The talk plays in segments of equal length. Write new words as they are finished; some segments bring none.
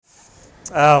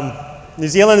New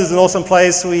Zealand is an awesome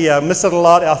place. We miss it a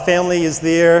lot. Our family is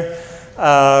there.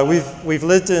 We've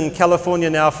lived in California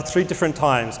now for 3 different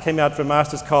times. Came out from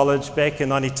Master's College back in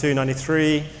 92,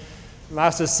 93.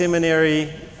 Master's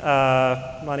Seminary,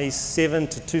 97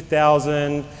 to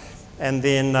 2000. And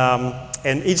then,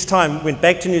 and each time went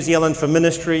back to New Zealand for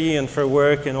ministry and for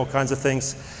work and all kinds of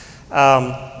things.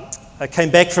 I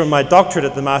came back from my doctorate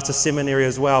at the Master's Seminary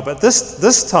as well. But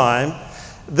this time,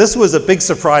 this was a big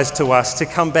surprise to us to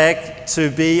come back to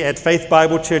be at Faith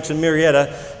Bible Church in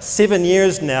Marietta. 7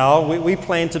 years now. We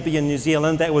planned to be in New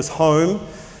Zealand. That was home.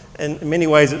 In many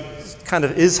ways, it kind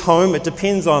of is home. It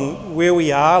depends on where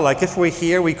we are. Like if we're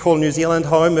here, we call New Zealand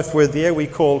home. If we're there, we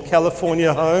call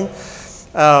California home.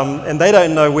 And they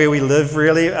don't know where we live,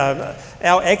 really.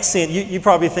 Our accent, you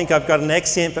probably think I've got an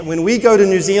accent, but when we go to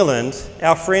New Zealand,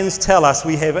 our friends tell us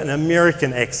we have an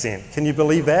American accent. Can you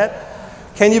believe that?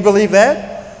 Can you believe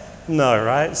that? No,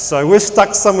 right? So we're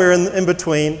stuck somewhere in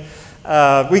between.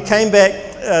 We came back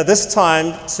this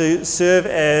time to serve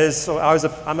as,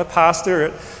 I'm a pastor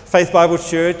at Faith Bible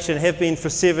Church and have been for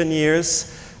 7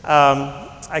 years.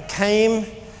 I came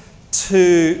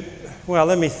to, well,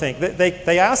 let me think.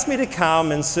 They asked me to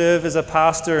come and serve as a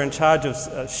pastor in charge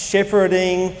of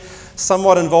shepherding,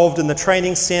 somewhat involved in the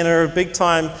training center, big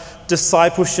time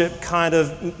discipleship kind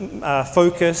of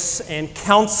focus, and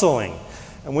counseling.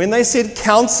 And when they said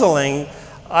counseling,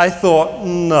 I thought,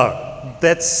 no,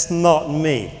 that's not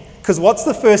me. Because what's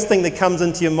the first thing that comes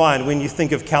into your mind when you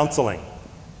think of counseling?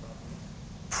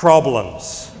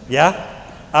 Problems, yeah?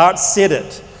 Art said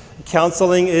it.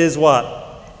 Counseling is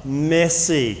what?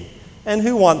 Messy. And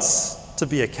who wants to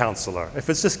be a counselor if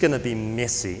it's just going to be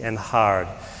messy and hard?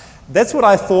 That's what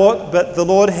I thought, but the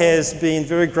Lord has been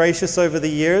very gracious over the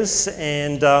years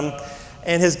and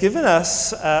has given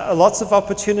us lots of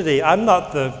opportunity. I'm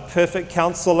not the perfect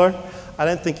counselor. I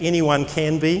don't think anyone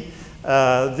can be.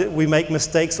 We make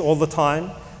mistakes all the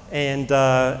time,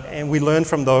 and we learn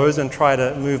from those and try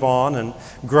to move on and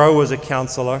grow as a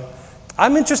counselor.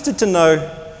 I'm interested to know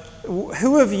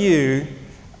who of you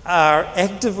are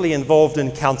actively involved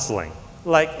in counseling,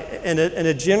 like in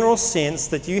a general sense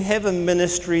that you have a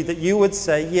ministry that you would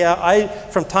say, yeah,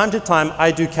 from time to time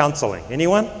I do counseling.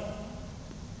 Anyone?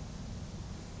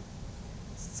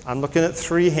 I'm looking at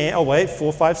 3 hands. Oh, wait,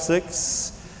 4, 5,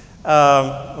 6.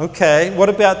 Okay, what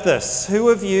about this? Who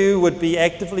of you would be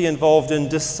actively involved in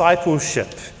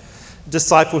discipleship?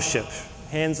 Discipleship.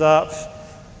 Hands up.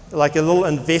 Like a little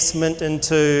investment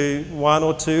into 1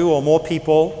 or 2 or more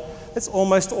people. That's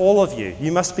almost all of you.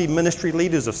 You must be ministry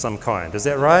leaders of some kind. Is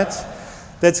that right?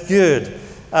 That's good.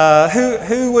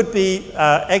 Who would be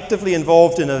actively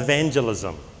involved in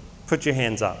evangelism? Put your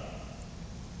hands up.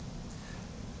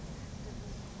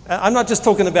 I'm not just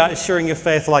talking about sharing your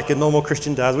faith like a normal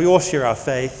Christian does. We all share our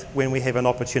faith when we have an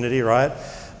opportunity, right?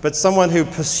 But someone who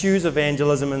pursues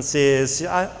evangelism and says,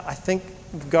 I think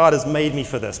God has made me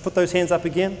for this. Put those hands up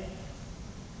again.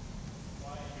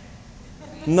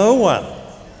 No one.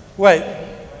 Wait,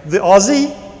 the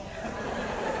Aussie?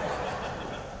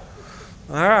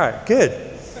 All right,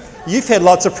 good. You've had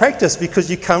lots of practice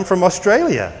because you come from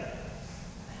Australia,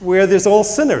 where there's all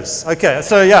sinners. Okay,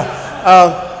 so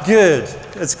yeah, good.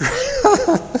 It's great.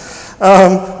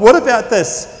 What about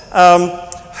this?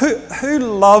 Who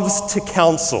loves to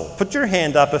counsel? Put your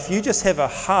hand up if you just have a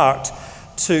heart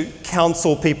to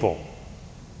counsel people.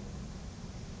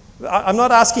 I'm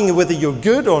not asking you whether you're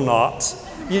good or not.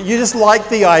 You just like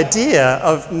the idea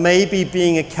of maybe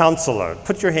being a counselor.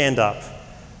 Put your hand up.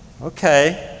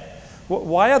 Okay.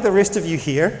 Why are the rest of you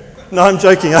here? No, I'm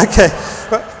joking. Okay.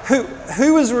 But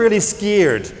who is really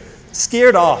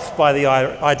scared off by the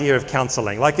idea of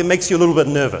counseling? Like it makes you a little bit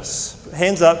nervous.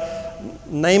 Hands up.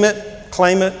 Name it.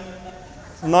 Claim it.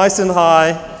 Nice and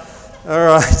high. All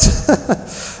right.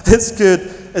 That's good.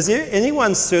 Is there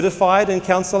anyone certified in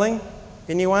counseling?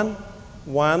 Anyone?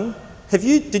 One?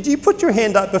 Did you put your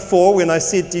hand up before when I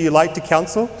said, do you like to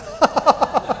counsel?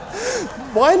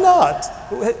 Why not?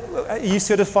 Are you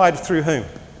certified through whom?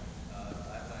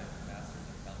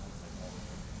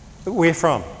 Where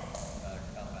from?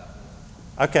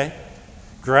 Okay,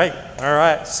 great. All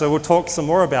right, so we'll talk some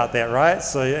more about that, right?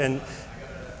 So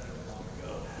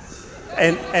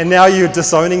and now you're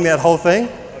disowning that whole thing?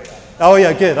 Oh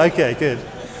yeah, good. Okay, good.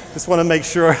 Just want to make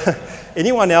sure.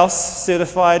 Anyone else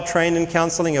certified, trained in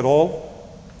counseling at all?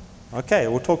 Okay,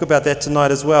 we'll talk about that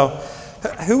tonight as well.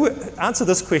 Who answer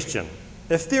this question?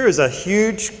 If there is a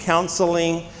huge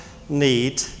counseling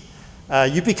need,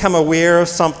 you become aware of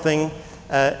something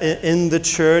in the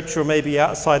church or maybe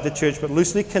outside the church, but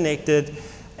loosely connected,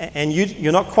 and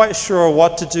you're not quite sure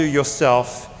what to do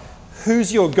yourself,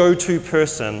 who's your go-to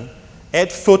person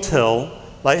at Foothill,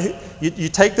 like you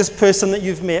take this person that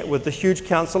you've met with the huge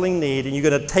counseling need and you're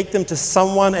going to take them to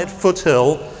someone at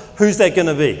Foothill, who's that going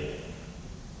to be?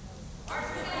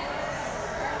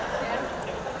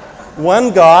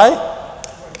 One guy.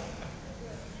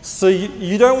 So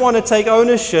you don't want to take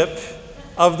ownership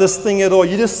of this thing at all.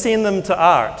 You just send them to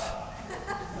Art.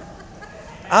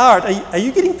 Art, are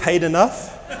you getting paid enough?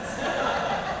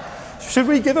 Should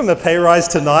we give him a pay rise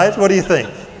tonight? What do you think?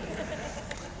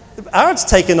 Art's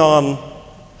taken on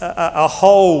a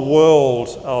whole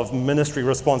world of ministry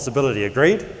responsibility,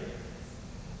 agreed?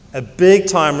 A big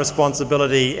time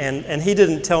responsibility, and he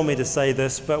didn't tell me to say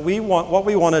this, but what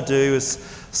we want to do is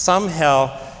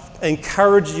somehow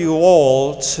encourage you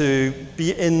all to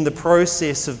be in the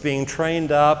process of being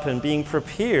trained up and being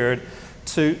prepared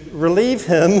to relieve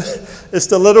him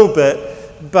just a little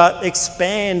bit, but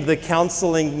expand the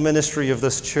counseling ministry of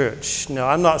this church. Now,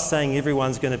 I'm not saying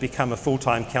everyone's going to become a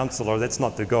full-time counselor. That's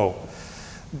not the goal.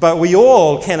 But we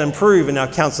all can improve in our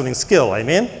counseling skill,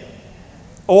 amen?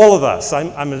 All of us.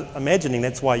 I'm imagining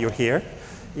that's why you're here.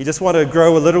 You just want to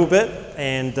grow a little bit,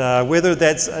 and whether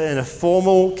that's in a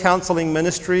formal counseling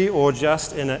ministry or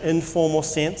just in an informal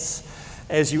sense,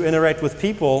 as you interact with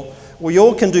people, we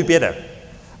all can do better.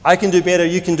 I can do better,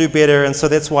 you can do better, and so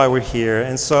that's why we're here.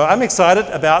 And so I'm excited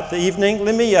about the evening.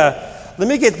 Let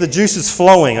me get the juices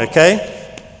flowing,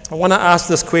 okay? I want to ask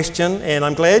this question, and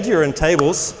I'm glad you're in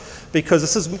tables, because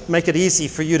this is make it easy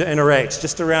for you to interact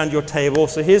just around your table.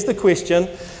 So here's the question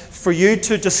for you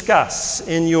to discuss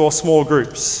in your small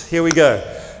groups. Here we go.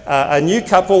 A new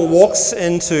couple walks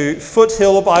into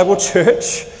Foothill Bible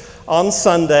Church on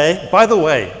Sunday. By the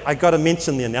way, I got to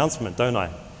mention the announcement, don't I?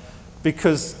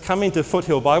 Because coming to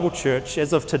Foothill Bible Church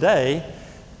as of today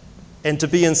and to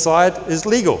be inside is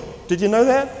legal. Did you know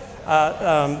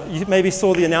that? You maybe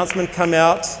saw the announcement come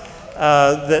out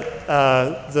that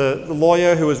the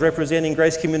lawyer who was representing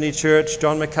Grace Community Church,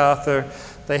 John MacArthur,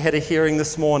 they had a hearing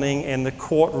this morning, and the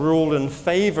court ruled in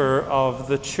favor of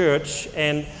the church,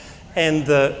 and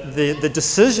the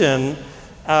decision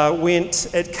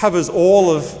it covers all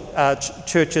of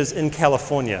churches in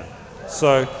California.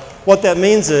 So what that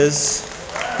means is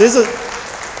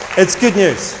it's good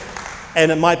news,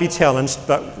 and it might be challenged,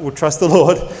 but we'll trust the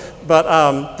Lord.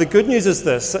 But the good news is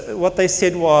this: what they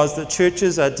said was that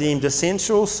churches are deemed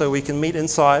essential, so we can meet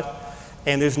inside.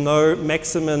 And there's no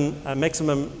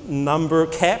maximum number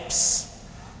caps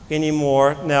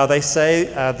anymore. Now, they say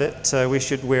that we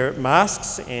should wear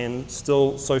masks and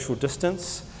still social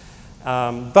distance.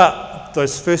 But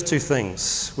those first two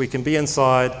things, we can be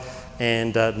inside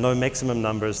and no maximum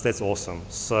numbers, that's awesome.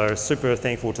 So super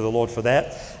thankful to the Lord for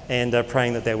that, and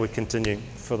praying that would continue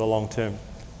for the long term.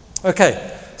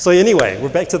 Okay, so anyway, we're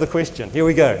back to the question. Here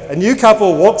we go. A new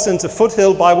couple walks into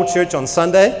Foothill Bible Church on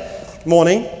Sunday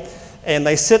morning, and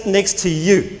they sit next to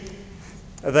you.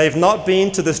 They've not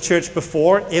been to this church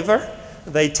before, ever.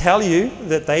 They tell you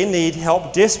that they need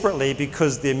help desperately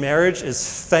because their marriage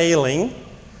is failing.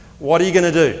 What are you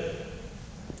going to do?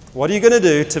 What are you going to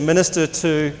do to minister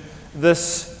to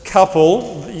this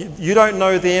couple? You don't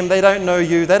know them, they don't know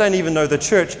you, they don't even know the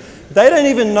church. They don't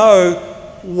even know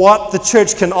what the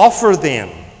church can offer them.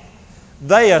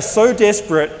 They are so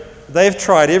desperate, they've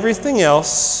tried everything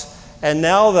else, and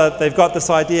now that they've got this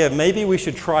idea, maybe we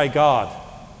should try God.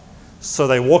 So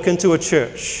they walk into a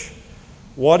church.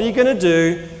 What are you going to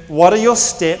do? What are your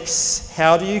steps?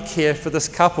 How do you care for this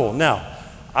couple? Now,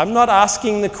 I'm not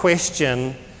asking the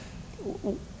question,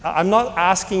 I'm not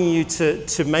asking you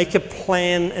to make a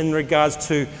plan in regards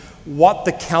to what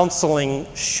the counseling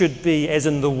should be, as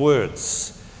in the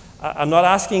words. I'm not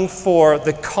asking for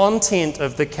the content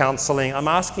of the counseling. I'm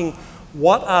asking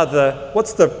what's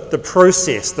the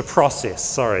process.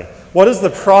 What is the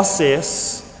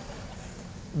process,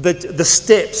 the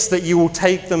steps that you will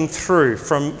take them through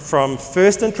from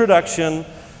first introduction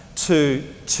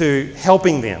to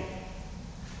helping them?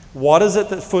 What is it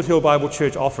that Foothill Bible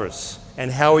Church offers,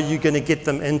 and how are you going to get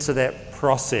them into that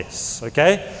process?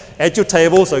 Okay? At your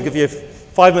tables, I'll give you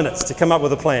 5 minutes to come up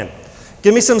with a plan.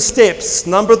 Give me some steps.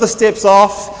 Number the steps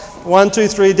off. 1, 2,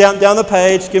 3, down the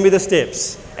page. Give me the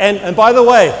steps. And by the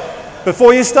way,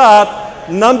 before you start,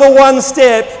 number one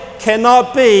step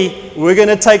cannot be, we're going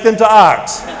to take them to Art.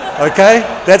 Okay?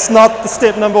 That's not the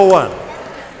step number one.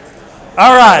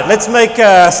 All right, let's make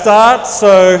a start.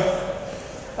 So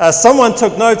someone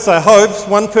took notes, I hope.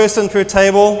 One person per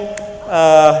table.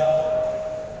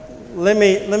 Let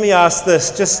me ask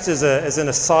this, just as an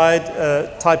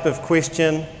aside type of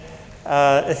question.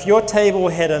 If your table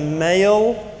had a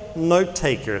male note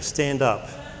taker, stand up.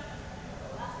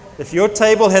 If your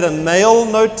table had a male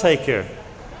note taker.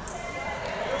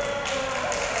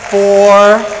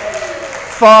 4,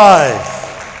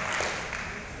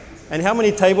 5. And how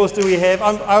many tables do we have?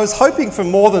 I was hoping for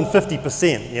more than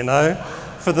 50%,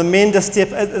 for the men to step.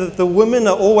 The women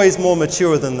are always more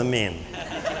mature than the men.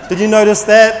 Did you notice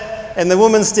that? And the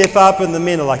women step up and the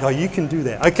men are like, oh, you can do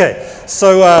that. Okay,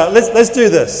 so let's do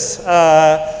this.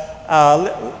 I'm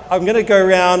going to go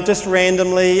around just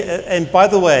randomly. And by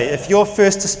the way, if you're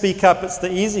first to speak up, it's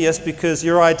the easiest because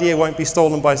your idea won't be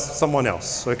stolen by someone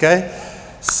else, okay?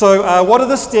 So what are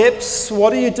the steps?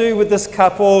 What do you do with this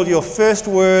couple? Your first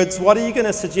words, what are you going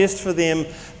to suggest for them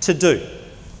to do?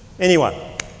 Anyone?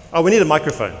 Oh, we need a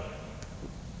microphone.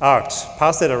 Art,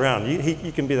 pass that around.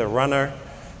 You can be the runner.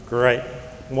 Great.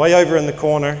 Way over in the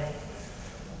corner.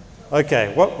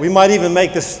 Okay, we might even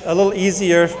make this a little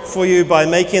easier for you by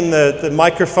making the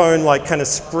microphone like kind of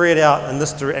spread out in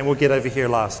this direction, and we'll get over here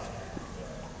last.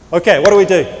 Okay, what do we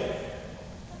do?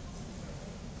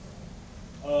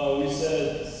 We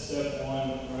said step one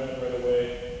right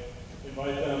away.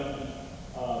 Invite them,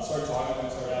 start talking to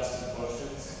them, start asking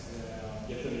questions, and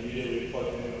get them immediately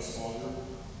plugged into a small group,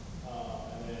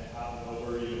 and then have them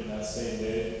over even that same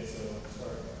day. So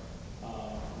start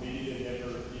maybe they've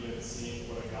never even seen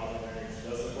what a godly marriage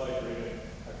does look like, or even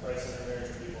a Christ-centered marriage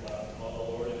for people that love the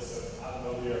Lord. And so have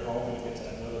them over your home and get to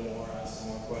know them more, ask them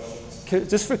more questions.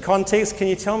 Just for context, can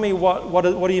you tell me what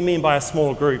do you mean by a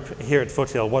small group here at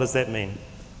Foothill? What does that mean?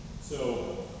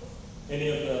 So, any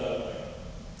of the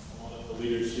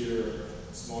leaders here,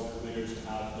 small group leaders,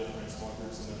 have different small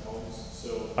groups in their homes.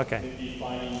 So, maybe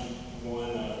finding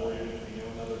one, or even if you know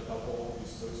another couple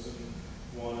who's hosting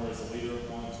one, or as a leader of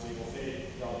one, to be able, hey,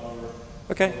 y'all over.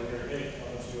 Okay. Over here, hey, why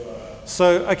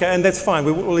don't you? And that's fine.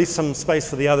 We will leave some space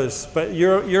for the others. But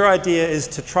your idea is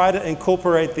to try to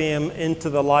incorporate them into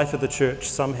the life of the church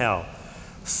somehow,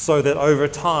 so that over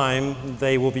time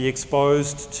they will be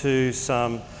exposed to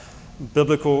some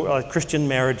biblical Christian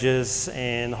marriages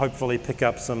and hopefully pick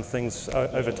up some things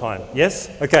over time. Yes?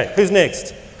 Okay, who's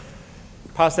next?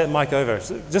 Pass that mic over.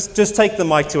 So just take the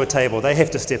mic to a table. They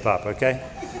have to step up, okay?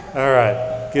 All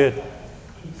right, good.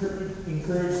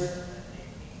 Encourage.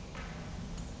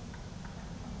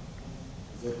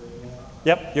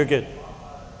 Yep, you're good.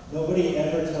 Nobody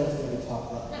ever tells me to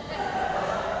talk loud.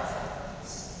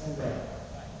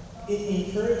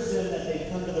 Encourage them that they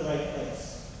come to the right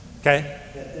place. Okay.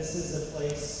 That this is a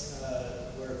place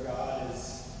where God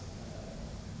is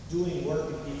doing work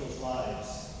in people's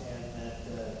lives, and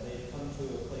that they've come to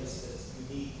a place that's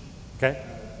unique. Okay.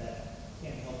 That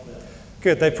can't help them.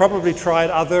 Good. They probably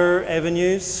tried other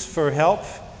avenues for help.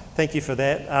 Thank you for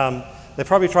that. They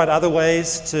probably tried other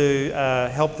ways to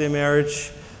help their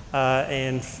marriage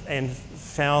and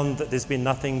found that there's been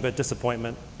nothing but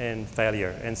disappointment and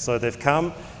failure. And so they've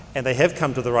come, and they have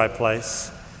come to the right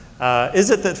place. Is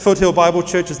it that Foothill Bible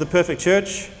Church is the perfect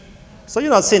church? So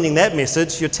you're not sending that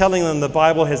message. You're telling them the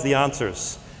Bible has the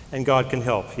answers and God can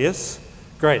help. Yes?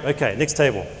 Great. Okay, next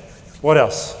table. What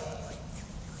else?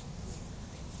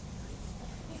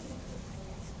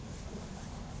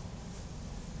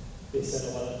 They said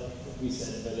a lot of what we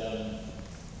said, but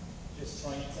just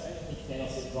trying to, I think Daniel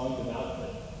said drawing them out,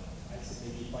 but I said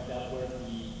maybe find out where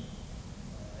the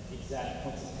exact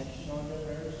points of tension are in their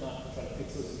marriage, not to try to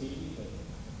fix those immediately, but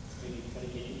maybe try to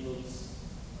get inroads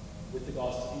with the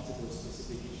gospel into those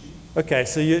specific issues. Okay,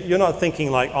 so you're not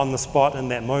thinking like on the spot in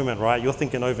that moment, right? You're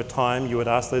thinking over time you would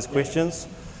ask those questions.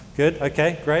 Good,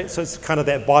 okay, great. So it's kind of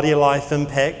that body life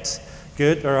impact.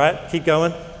 Good, all right, keep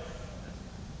going.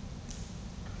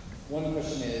 One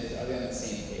question is, are they on the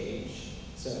same page?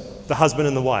 So the husband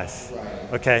and the wife.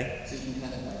 Right. Okay. So you can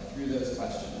kind of like through those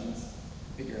questions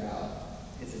figure out,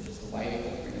 is it just the wife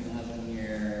that's bringing the husband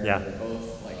here? Yeah. Are they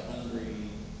both like hungry?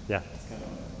 Yeah. It's kind of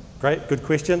Great, good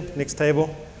question. Next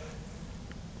table.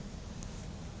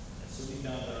 So we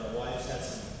found that our wives had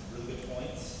some really good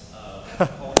points.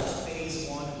 Call this phase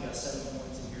one. We got 7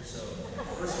 points in here. So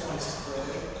first one is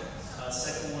pray.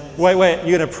 Second one is Wait,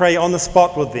 you're going to pray on the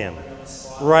spot with them. on the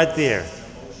spot. Right there. It's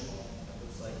emotional. It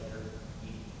looks like you're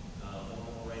being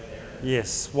vulnerable right there.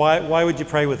 Yes. Why would you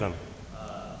pray with them?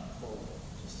 For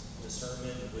just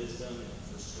discernment and wisdom and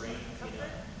for strength.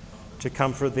 To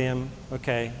comfort them,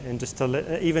 okay, and just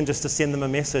to even just to send them a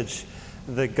message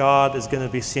that God is going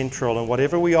to be central, and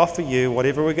whatever we offer you,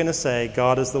 whatever we're going to say,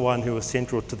 God is the one who is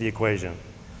central to the equation,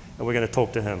 and we're going to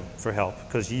talk to Him for help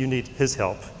because you need His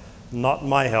help, not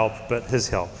my help, but His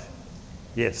help.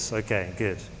 Yes, okay,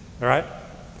 good. All right,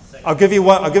 I'll give you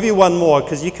one more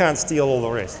because you can't steal all the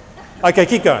rest. Okay,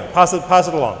 keep going. Pass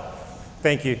it along.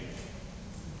 Thank you.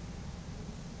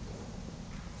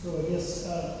 So I guess,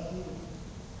 obviously,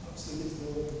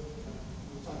 we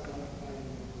talked about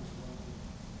finding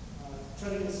try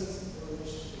to get sense of the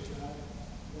relationship with God at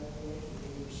that point, and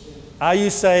you understand. Are you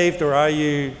saved or are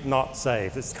you not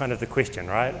saved? It's kind of the question,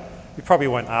 right? You probably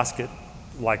won't ask it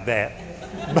like that,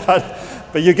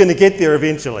 but you're going to get there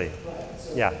eventually. Right,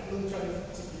 so Yeah. really try to build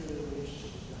a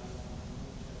relationship with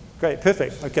God. Great,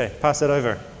 perfect. Okay, pass that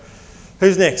over.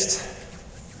 Who's next?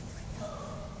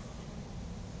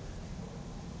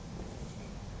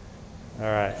 All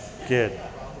right, good.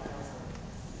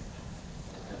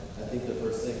 I think the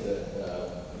first thing that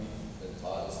we've been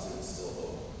taught is to instill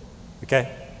hope.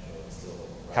 Okay, So instill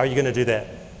hope. how are you going to do that?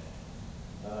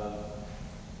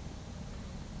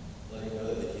 Letting know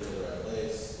that they came to the right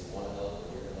place, we want to help,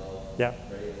 we're here to help. Yeah.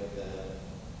 Praying with them.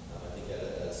 I think at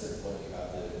a certain point you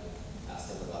have to ask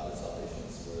them about their salvation,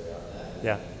 see where they are in that. And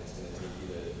Yeah. It's going to take you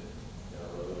to a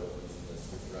road of using the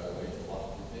scripture right away to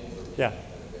walk through things or Yeah.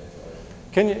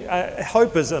 evangelize. Can you,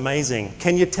 hope is amazing.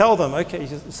 Can you tell them, okay,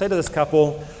 you say to this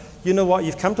couple, you know what,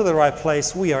 you've come to the right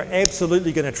place. We are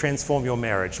absolutely going to transform your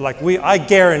marriage. I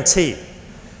guarantee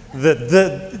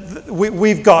that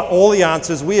we've got all the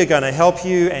answers. We are going to help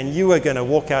you, and you are going to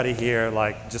walk out of here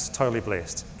like just totally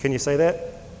blessed. Can you say that?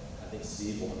 I think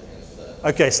Steve will want to answer that.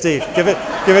 Okay, Steve, give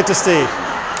it to Steve.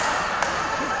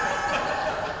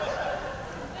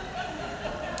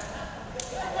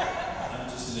 I'm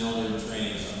just an elder in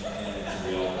training, so I'm handing it to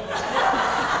the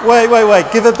elder.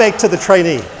 Wait. Give it back to the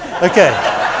trainee. Okay.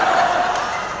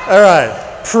 All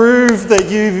right. Prove that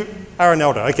you are an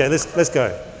elder. Okay, let's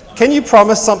go. Can you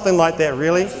promise something like that,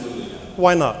 really? Absolutely not.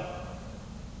 Why not?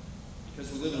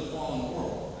 Because we live in a fallen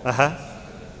world. Uh-huh.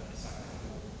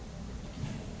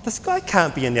 This guy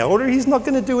can't be an elder. He's not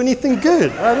going to do anything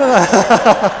good. I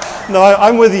don't know. No,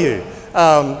 I'm with you.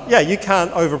 Yeah, you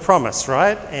can't overpromise,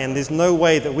 right? And there's no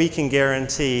way that we can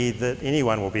guarantee that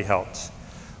anyone will be helped.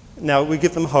 Now, we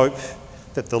give them hope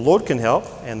that the Lord can help,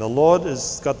 and the Lord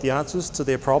has got the answers to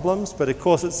their problems, but of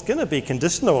course it's going to be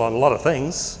conditional on a lot of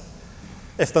things.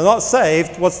 If they're not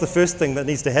saved, what's the first thing that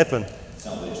needs to happen?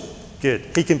 Salvation.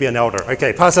 Good. He can be an elder.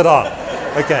 Okay, pass it on.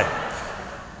 Okay.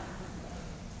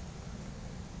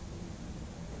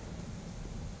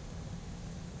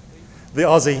 The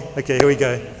Aussie. Okay, here we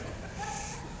go. We're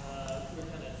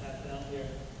kind of tapped out here.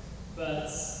 But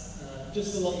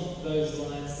just along those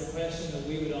lines, the question that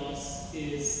we would ask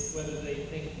is whether they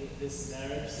think that this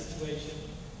marriage situation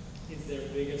is their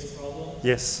biggest problem.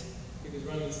 Yes. Because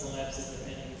Romans 5 says that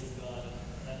enemies of God.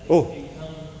 And I think Oh. if you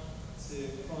come to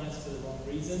Christ for the wrong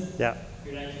reason, Yeah.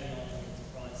 you're actually not coming to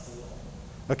Christ at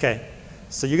all. Okay.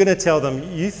 So you're going to tell them,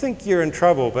 you think you're in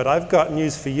trouble, but I've got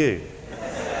news for you.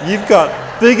 You've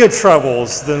got bigger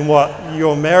troubles than what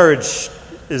your marriage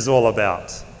is all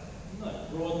about. Like,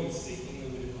 broadly speaking,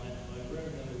 we would invite them over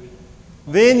and then we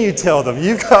would. Then you tell them,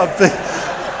 you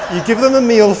give them a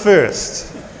meal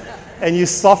first, and you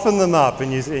soften them up,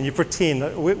 and you pretend,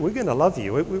 we're going to love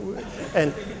you.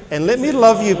 And let me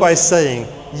love you by saying,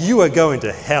 you are going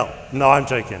to hell. No, I'm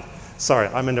joking. Sorry,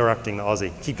 I'm interrupting the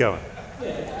Aussie. Keep going. Yeah,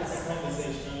 it's a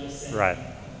conversation, I'm just saying Right.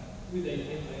 who they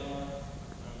think they are,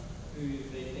 who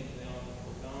they think they are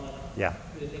before God, Yeah.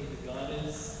 who they think that God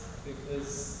is,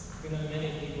 because we know many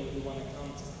people who want to come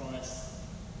to Christ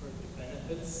for the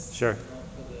benefits, Sure.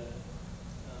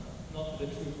 not for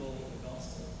the true calling of the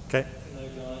gospel. Okay. To know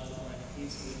God, to find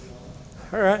peace with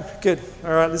God. All right, good.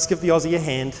 All right, let's give the Aussie a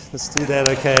hand. Let's do that,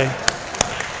 okay?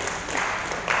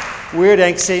 Weird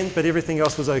accent, but everything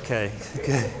else was okay.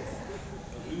 Okay.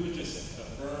 We would just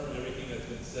affirm everything that's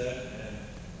been said and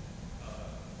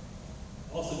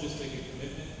also just make a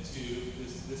commitment to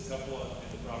this couple and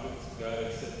the providence of God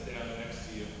I set down next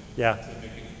to you. Yeah. To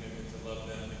make a commitment to love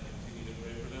them and continue to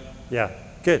pray for them. Yeah,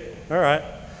 good. All right,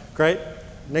 great.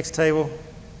 Next table.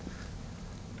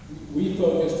 We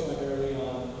focused primarily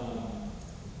on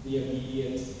the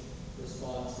immediate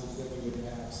responses that we would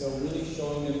have. So really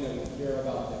showing them that we care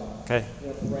about them. Okay.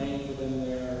 Praying for them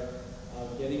there,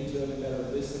 getting to them better,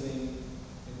 listening,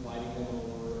 inviting them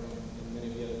over, and many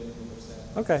of the other things that were said.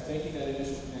 Okay. Making that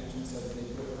initial connection so that they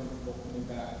feel comfortable coming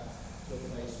back to a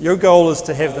place. Your goal is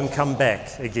to have them come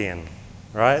back again,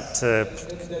 right? That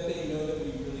they know that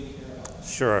we really care about them.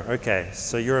 Sure, okay.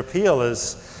 So your appeal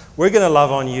is, we're going to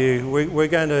love on you, we're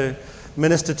going to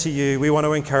minister to you, we want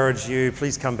to encourage you,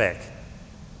 please come back.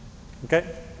 Okay,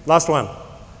 last one.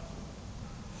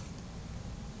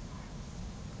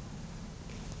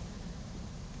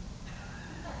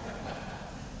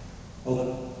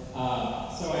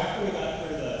 So after we got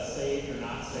through the saved or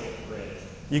not saved bridge,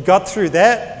 You got through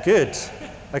that? Good.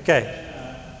 Okay.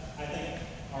 I think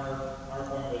our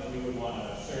point was we would want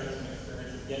to share some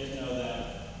experiences, get to know them,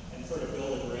 and sort of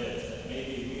build a bridge that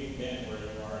maybe we've been where you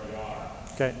already are.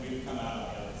 Okay. We've come out on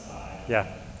the other side. Yeah.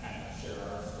 Kind of share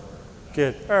our story with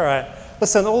Good. All right.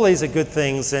 Listen, all these are good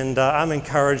things, and I'm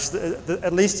encouraged.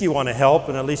 At least you want to help,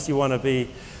 and at least you want to be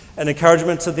an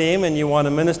encouragement to them, and you want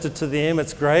to minister to them.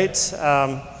 It's great.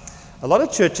 A lot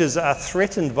of churches are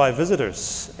threatened by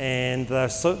visitors, and they're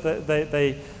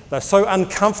so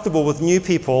uncomfortable with new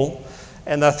people,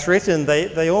 and they're threatened.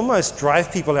 They almost drive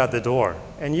people out the door.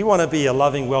 And you want to be a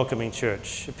loving, welcoming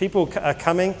church. If people are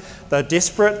coming, they're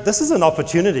desperate. This is an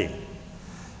opportunity.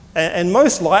 And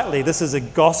most likely, this is a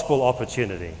gospel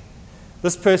opportunity.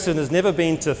 This person has never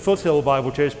been to Foothill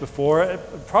Bible Church before.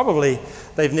 Probably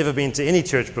they've never been to any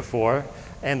church before.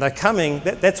 And they're coming,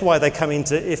 that's why they're coming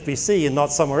to FBC and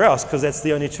not somewhere else, because that's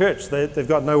the only church. They've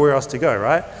got nowhere else to go,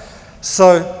 right?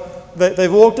 So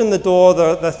they've walked in the door,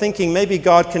 they're thinking maybe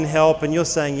God can help, and you're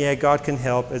saying, yeah, God can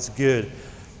help, it's good.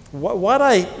 What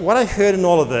I heard in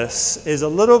all of this is a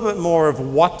little bit more of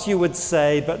what you would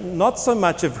say, but not so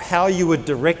much of how you would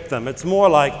direct them. It's more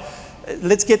like,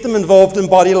 let's get them involved in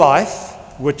body life,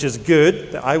 which is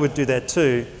good. I would do that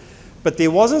too. But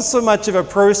there wasn't so much of a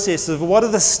process of what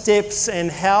are the steps and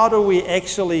how do we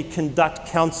actually conduct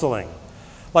counseling.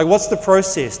 Like, what's the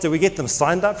process? Do we get them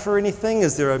signed up for anything?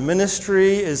 Is there a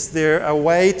ministry? Is there a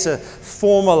way to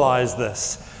formalize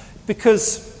this?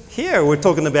 Because here we're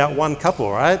talking about one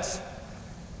couple, right?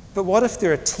 But what if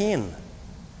there are 10?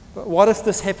 What if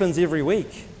this happens every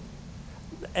week?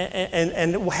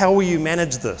 And how will you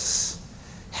manage this?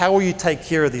 How will you take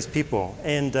care of these people?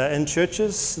 And in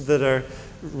churches that are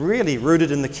really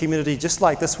rooted in the community, just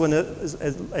like this one is,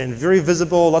 and very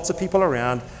visible, lots of people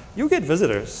around, you'll get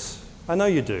visitors. I know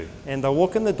you do. And they'll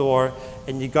walk in the door,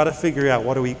 and you've got to figure out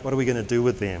what are we going to do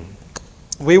with them.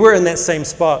 We were in that same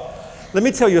spot. Let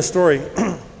me tell you a story.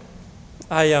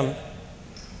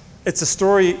 It's a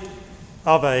story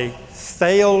of a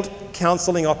failed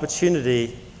counseling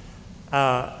opportunity,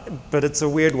 but it's a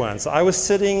weird one. So I was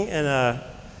sitting in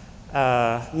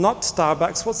not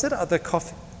Starbucks, what's that other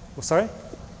coffee? Oh, sorry?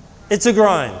 It's a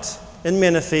Grind in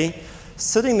Menifee,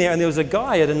 sitting there, and there was a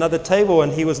guy at another table,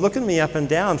 and he was looking me up and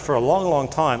down for a long, long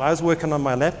time. I was working on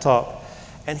my laptop,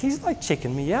 and he's like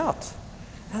checking me out.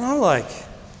 And I'm like,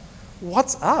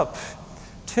 what's up?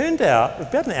 Turned out,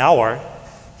 about an hour,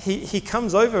 he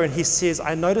comes over and he says,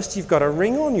 I noticed you've got a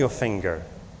ring on your finger.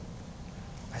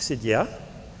 I said, yeah.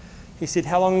 He said,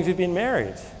 how long have you been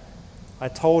married? I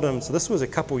told him, so this was a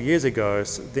couple years ago,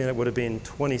 so then it would have been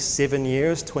 27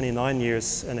 years, 29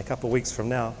 years in a couple of weeks from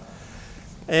now.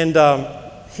 And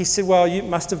he said, well, you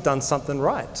must have done something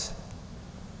right.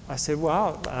 I said,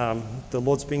 well, the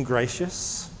Lord's been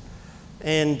gracious.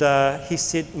 And he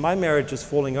said, my marriage is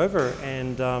falling over,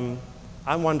 and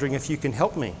I'm wondering if you can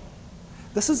help me.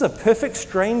 This is a perfect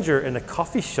stranger in a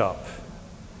coffee shop.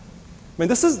 I mean,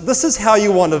 this is how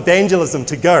you want evangelism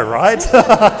to go, right?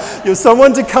 You have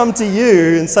someone to come to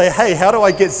you and say, hey, how do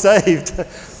I get saved?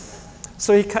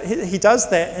 So he does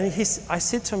that, and I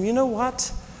said to him, you know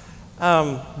what?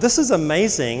 This is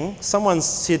amazing. Someone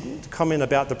said a comment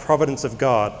about the providence of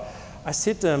God. I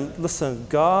said to him, listen,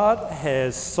 God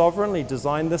has sovereignly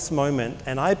designed this moment,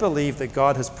 and I believe that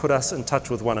God has put us in touch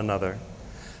with one another.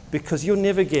 Because you'll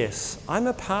never guess, I'm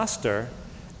a pastor,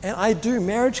 and I do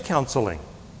marriage counseling.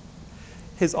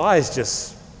 His eyes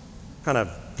just kind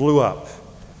of blew up.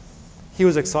 He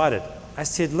was excited. I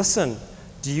said, listen,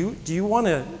 do you want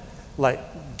to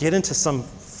get into some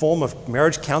form of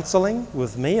marriage counseling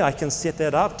with me? I can set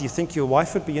that up. Do you think your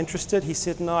wife would be interested? He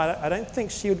said, no, I don't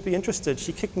think she would be interested.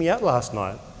 She kicked me out last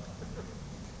night.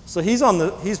 So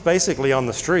he's basically on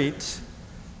the street.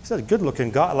 He's a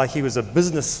good-looking guy. Like he had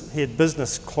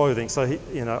business clothing, so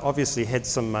he, obviously had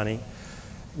some money,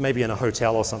 maybe in a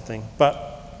hotel or something. But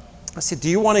I said, do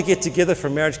you want to get together for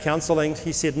marriage counseling?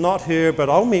 He said, not here, but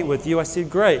I'll meet with you. I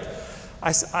said, great.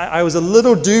 I was a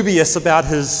little dubious about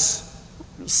his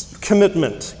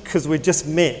commitment because we just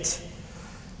met.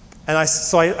 And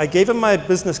so I gave him my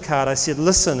business card. I said,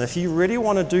 listen, if you really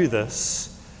want to do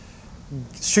this,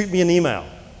 shoot me an email.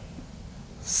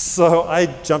 So I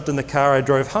jumped in the car, I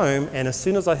drove home, and as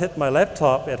soon as I hit my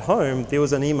laptop at home, there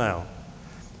was an email.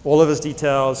 All of his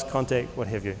details, contact, what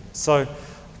have you. So I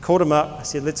called him up. I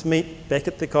said, let's meet back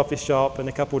at the coffee shop in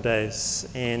a couple of days.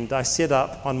 And I set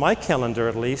up, on my calendar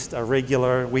at least, a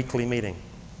regular weekly meeting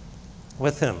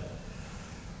with him.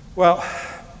 Well,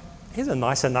 he's a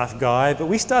nice enough guy, but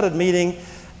we started meeting,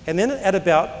 and then at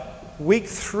about week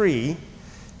 3,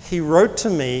 he wrote to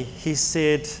me. He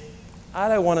said, I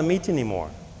don't want to meet anymore.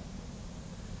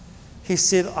 He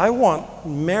said, I want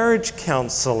marriage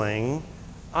counseling.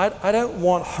 I don't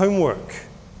want homework.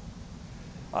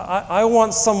 I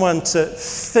want someone to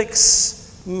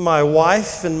fix my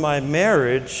wife and my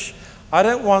marriage. I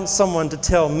don't want someone to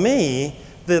tell me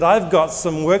that I've got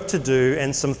some work to do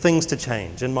and some things to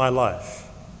change in my life.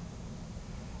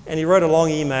 And he wrote a long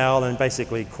email and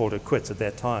basically called it quits at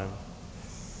that time.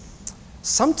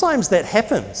 Sometimes that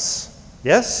happens,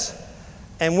 yes?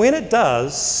 And when it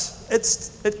does,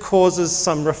 it causes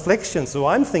some reflection. So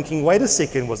I'm thinking, wait a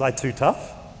second, was I too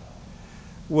tough?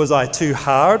 Was I too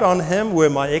hard on him? Were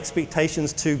my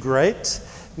expectations too great?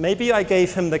 Maybe I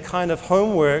gave him the kind of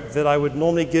homework that I would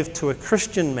normally give to a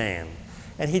Christian man,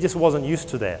 and he just wasn't used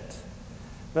to that.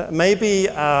 Maybe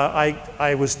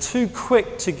I was too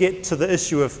quick to get to the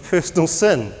issue of personal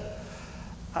sin.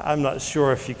 I'm not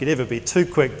sure if you could ever be too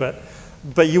quick,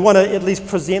 but you want to at least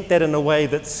present that in a way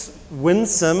that's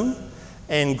winsome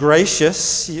and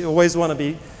gracious. You always want to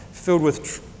be filled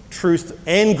with truth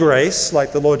and grace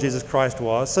like the Lord Jesus Christ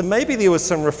was. So maybe there was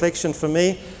some reflection for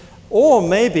me, or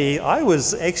maybe I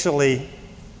was actually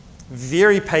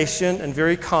very patient and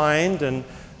very kind and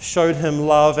showed him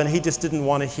love, and he just didn't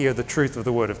want to hear the truth of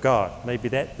the Word of God. Maybe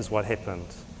that is what happened.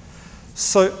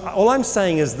 So all I'm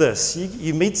saying is this: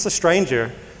 you meet a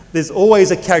stranger, there's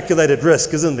always a calculated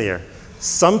risk, isn't there?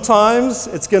 Sometimes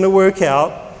it's going to work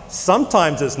out,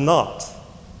 sometimes it's not.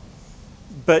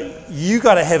 But you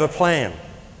got to have a plan.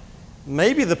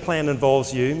 Maybe the plan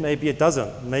involves you, maybe it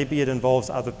doesn't. Maybe it involves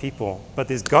other people. But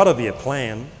there's got to be a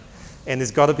plan, and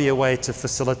there's got to be a way to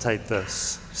facilitate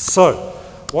this. So,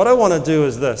 what I want to do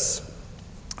is this.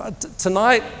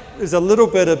 Tonight is a little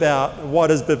bit about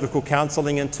what is biblical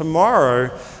counseling, and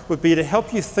tomorrow would be to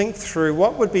help you think through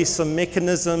what would be some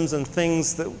mechanisms and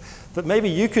things that maybe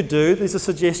you could do. These are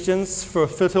suggestions for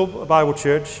Foothill Bible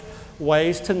Church,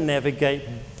 ways to navigate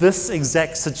this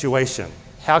exact situation.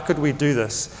 How could we do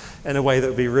this in a way that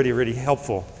would be really, really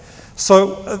helpful?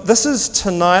 So this is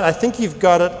tonight. I think you've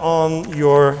got it on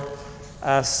your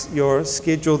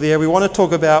schedule there. We want to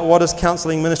talk about what does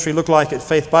counseling ministry look like at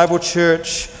Faith Bible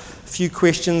Church. A few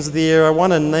questions there. I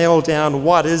want to nail down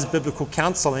what is biblical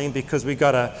counseling, because we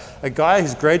got a guy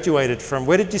who's graduated from,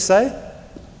 where did you say?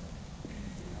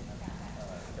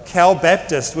 Cal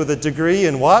Baptist, with a degree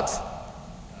in what?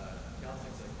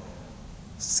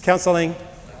 Counseling.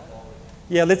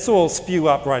 Yeah, let's all spew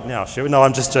up right now, shall we? No,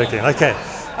 I'm just joking. Okay.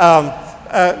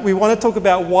 We want to talk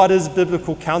about what is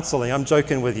biblical counseling. I'm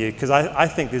joking with you, because I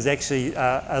think there's actually,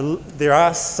 there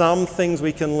are some things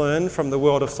we can learn from the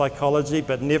world of psychology,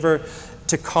 but never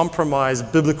to compromise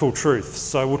biblical truth.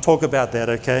 So we'll talk about that,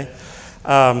 okay?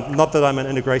 Not that I'm an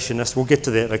integrationist. We'll get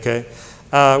to that, okay?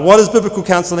 What is biblical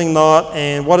counseling not,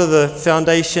 and what are the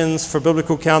foundations for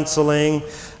biblical counseling,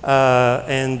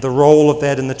 and the role of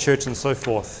that in the church and so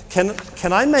forth.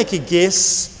 Can I make a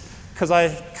guess? Because I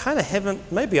kind of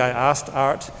haven't, maybe I asked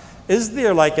Art, is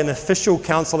there like an official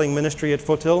counseling ministry at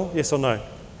Foothill? Yes or no?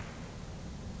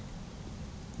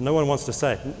 No one wants to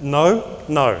say. No?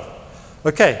 No.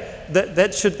 Okay,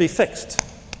 that should be fixed.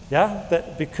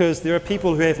 Yeah? Because there are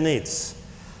people who have needs.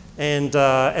 And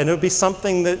it'll be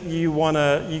something that you want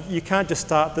to, you can't just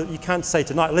start, you can't say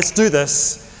tonight, let's do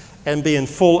this and be in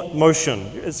full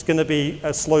motion. It's going to be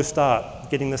a slow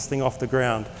start getting this thing off the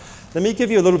ground. Let me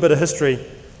give you a little bit of history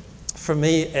for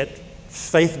me at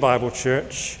Faith Bible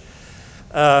Church.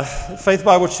 Faith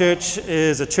Bible Church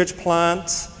is a church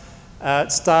plant.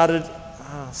 It started,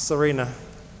 Serena,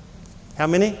 how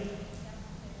many?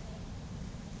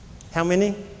 How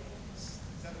many?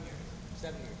 7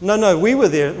 years. No, we were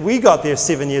there. We got there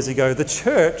 7 years ago. The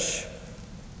church,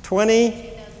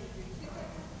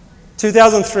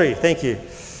 2003, thank you.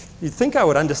 You'd think I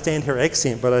would understand her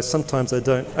accent, but sometimes I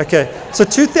don't. Okay, so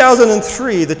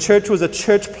 2003, the church was a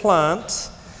church plant.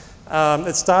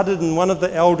 It started in one of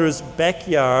the elders'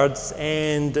 backyards,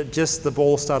 and just the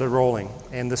ball started rolling,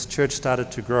 and this church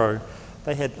started to grow.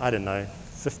 They had,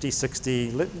 50,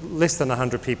 60, less than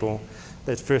 100 people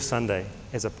that first Sunday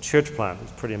as a church plant. It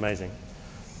was pretty amazing.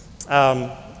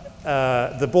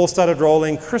 The ball started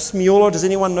rolling. Chris Mueller, does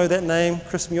anyone know that name?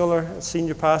 Chris Mueller,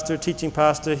 senior pastor, teaching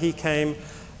pastor. He came,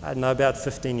 about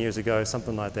 15 years ago,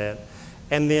 something like that.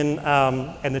 And then,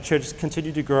 and the church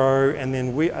continued to grow. And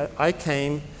then I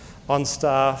came on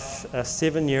staff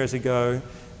 7 years ago.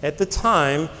 At the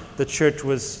time, the church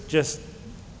was just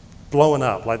blowing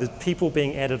up, like there's people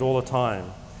being added all the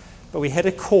time. But we had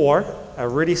a core, a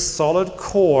really solid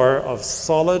core of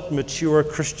solid, mature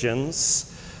Christians.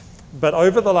 But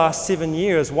over the last 7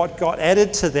 years, what got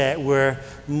added to that were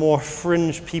more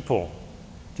fringe people.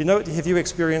 Do you know, have you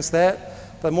experienced that?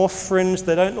 They're more fringe,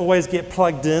 they don't always get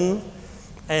plugged in,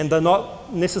 and they're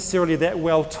not necessarily that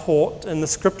well taught in the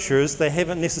scriptures. They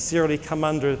haven't necessarily come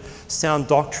under sound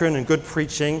doctrine and good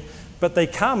preaching, but they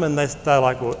come and they're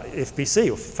like, well,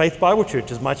 FBC, or Faith Bible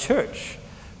Church is my church.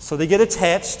 So they get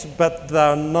attached, but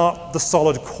they're not the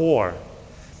solid core.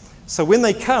 So when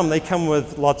they come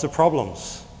with lots of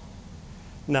problems.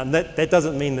 Now, that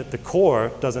doesn't mean that the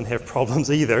core doesn't have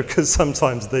problems either, because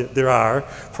sometimes there are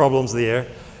problems there.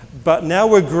 But now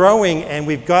we're growing, and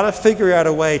we've got to figure out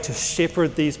a way to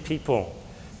shepherd these people,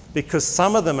 because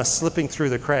some of them are slipping through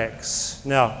the cracks.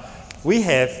 Now, we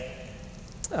have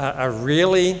a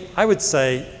really, I would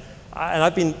say, and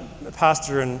I've been a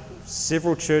pastor in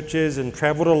several churches and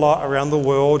traveled a lot around the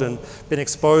world and been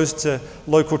exposed to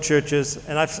local churches,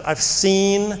 and I've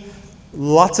seen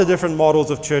lots of different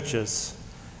models of churches,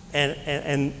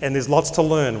 and there's lots to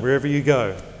learn wherever you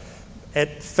go.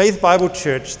 At Faith Bible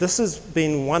Church, this has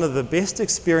been one of the best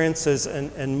experiences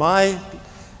in my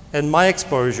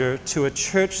exposure to a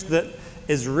church that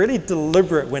is really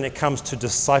deliberate when it comes to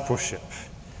discipleship.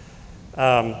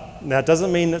 Now, it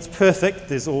doesn't mean it's perfect.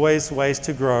 There's always ways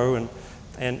to grow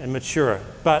and mature.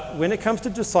 But when it comes to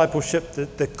discipleship,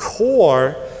 the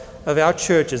core of our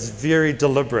church is very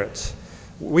deliberate.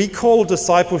 We call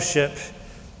discipleship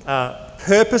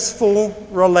purposeful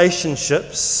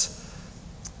relationships,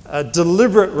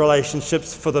 deliberate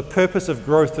relationships for the purpose of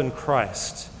growth in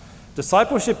Christ.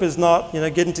 Discipleship is not,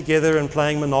 getting together and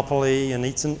playing Monopoly and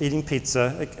eating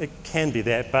pizza. It can be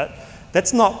that, but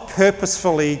that's not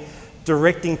purposefully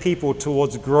directing people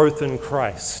towards growth in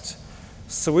Christ.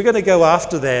 So we're going to go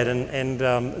after that,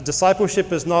 and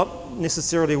discipleship is not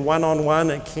necessarily one-on-one.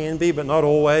 It can be, but not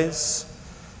always.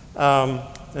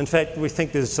 In fact, we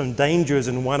think there's some dangers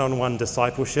in one-on-one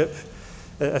discipleship.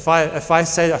 If I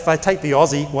take the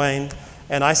Aussie, Wayne,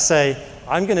 and I say,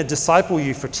 I'm going to disciple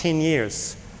you for 10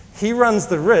 years, he runs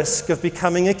the risk of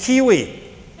becoming a Kiwi,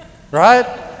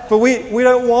 right? But we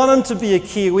don't want him to be a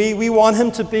Kiwi. We want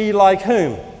him to be like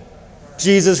whom?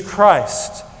 Jesus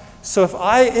Christ. So if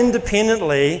I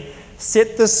independently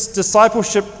set this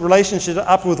discipleship relationship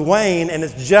up with Wayne and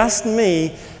it's just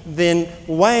me, then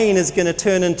Wayne is going to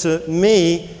turn into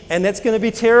me, and that's going to be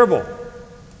terrible.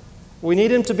 We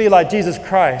need him to be like Jesus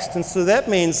Christ. And so that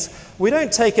means we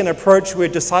don't take an approach where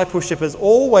discipleship is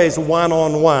always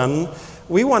one-on-one.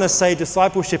 We want to say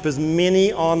discipleship is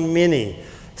many on many,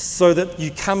 so that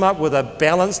you come up with a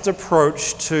balanced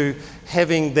approach to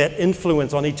having that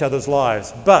influence on each other's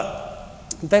lives. But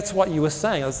that's what you were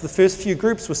saying. As the first few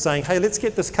groups were saying, hey, let's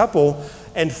get this couple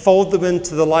and fold them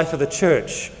into the life of the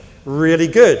church. Really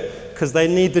good, because they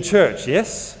need the church,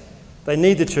 yes? They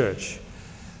need the church.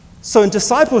 So in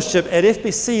discipleship at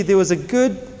FBC, there was a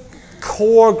good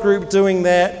core group doing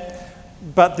that,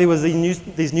 but there was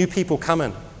these new people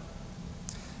coming.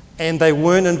 And they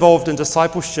weren't involved in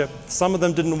discipleship. Some of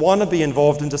them didn't want to be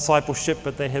involved in discipleship,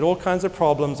 but they had all kinds of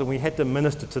problems, and we had to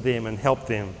minister to them and help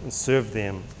them and serve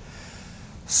them.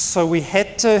 So we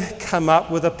had to come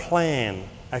up with a plan,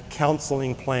 a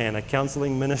counseling plan, a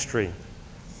counseling ministry.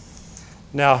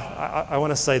 Now, I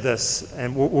want to say this,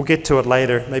 and we'll get to it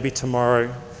later, maybe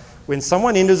tomorrow. When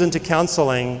someone enters into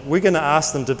counseling, we're going to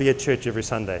ask them to be at church every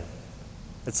Sunday.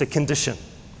 It's a condition.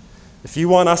 If you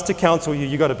want us to counsel you,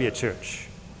 you've got to be at church.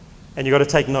 And you've got to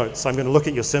take notes. So I'm going to look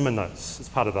at your sermon notes as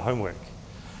part of the homework.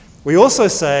 We also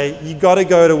say you've got to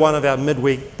go to one of our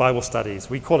midweek Bible studies.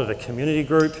 We call it a community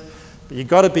group, but you've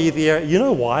got to be there. You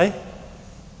know why?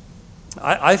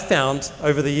 I found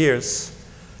over the years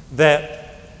that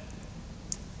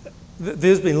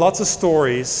there's been lots of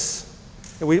stories.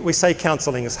 We say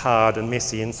counseling is hard and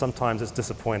messy, and sometimes it's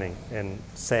disappointing and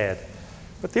sad.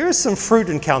 But there is some fruit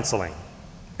in counseling.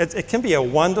 It can be a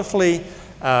wonderfully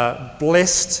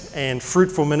blessed and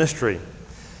fruitful ministry.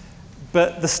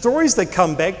 But the stories that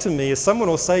come back to me is someone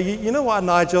will say, you know what,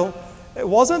 Nigel, it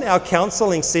wasn't our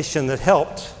counseling session that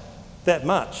helped that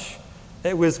much.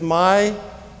 It was my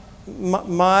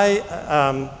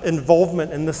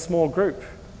involvement in this small group.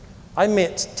 I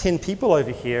met 10 people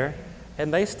over here,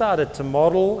 and they started to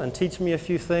model and teach me a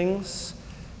few things.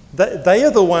 They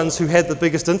are the ones who had the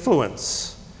biggest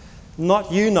influence,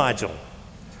 not you, Nigel.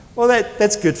 Well,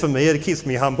 that's good for me. It keeps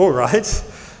me humble, right?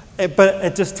 But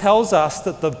it just tells us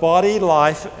that the body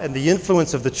life and the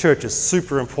influence of the church is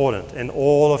super important in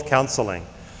all of counseling.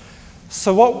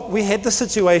 So we had the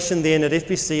situation then at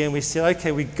FBC, and we said,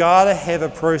 okay, we got to have a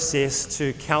process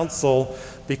to counsel,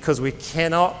 because we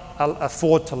cannot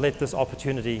afford to let this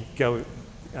opportunity go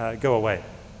away.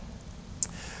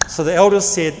 So the elders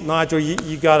said, Nigel,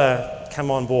 you got to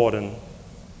come on board and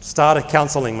start a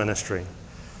counseling ministry.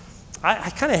 I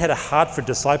kind of had a heart for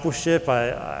discipleship.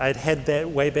 I'd had that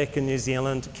way back in New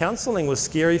Zealand. Counseling was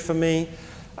scary for me.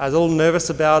 I was a little nervous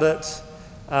about it.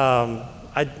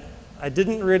 I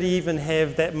didn't really even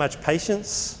have that much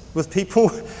patience with people.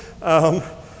 But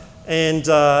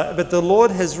the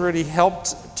Lord has really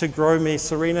helped to grow me.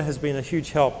 Serena has been a huge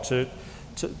help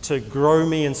to grow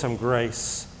me in some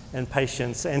grace and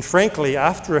patience. And frankly,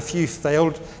 after a few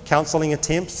failed counseling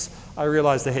attempts, I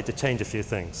realized I had to change a few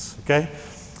things, okay?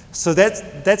 So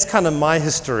that's kind of my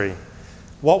history.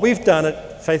 What we've done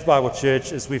at Faith Bible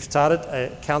Church is we've started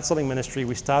a counseling ministry.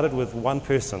 We started with one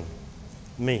person,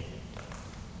 me.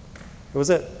 It was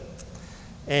it.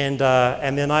 And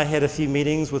then I had a few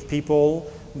meetings with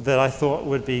people that I thought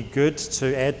would be good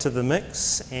to add to the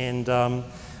mix, and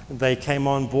they came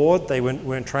on board. They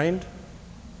weren't trained.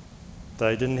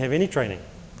 They didn't have any training.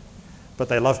 But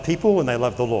they loved people and they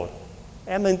loved the Lord.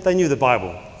 And they knew the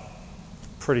Bible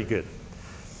pretty good.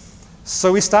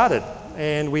 So we started,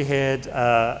 and we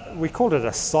called it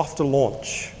a softer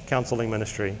launch counseling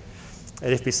ministry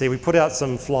at FBC. We put out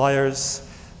some flyers,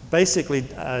 basically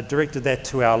directed that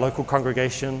to our local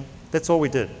congregation. That's all we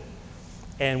did.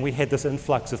 And we had this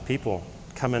influx of people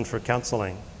come in for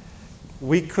counseling.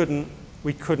 We couldn't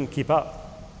keep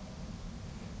up.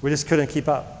 We just couldn't keep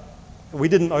up. We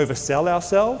didn't oversell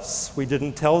ourselves. We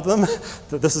didn't tell them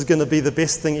that this is going to be the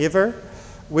best thing ever.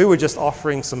 We were just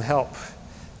offering some help.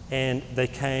 And they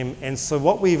came. And so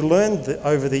what we've learned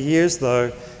over the years,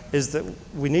 though, is that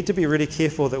we need to be really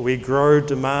careful that we grow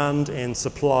demand and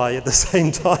supply at the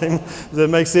same time. Does that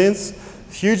make sense?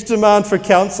 Huge demand for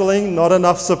counseling, not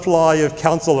enough supply of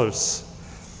counselors.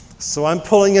 So I'm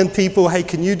pulling in people, hey,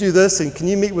 can you do this? And can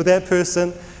you meet with that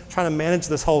person? Trying to manage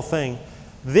this whole thing.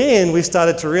 Then we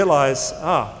started to realize,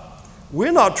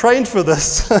 we're not trained for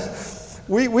this.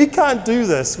 we can't do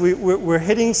this. We're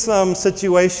hitting some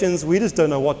situations, we just don't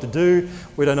know what to do.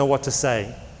 We don't know what to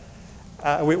say.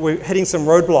 We're hitting some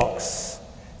roadblocks,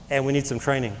 and we need some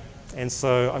training. And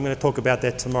so I'm going to talk about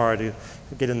that tomorrow to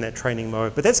get in that training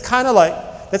mode. But that's kind of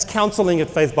that's counseling at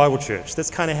Faith Bible Church.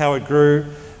 That's kind of how it grew.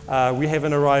 We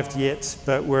haven't arrived yet,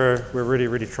 but we're really,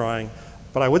 really trying.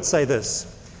 But I would say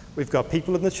this. We've got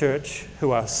people in the church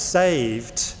who are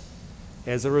saved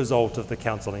as a result of the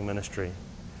counseling ministry.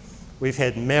 We've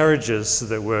had marriages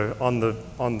that were on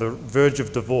the verge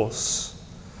of divorce.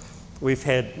 We've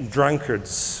had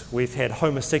drunkards. We've had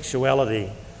homosexuality.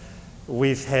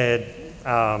 We've had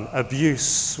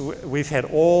abuse. We've had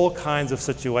all kinds of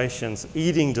situations,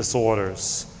 eating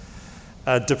disorders,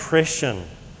 depression,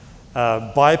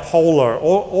 bipolar,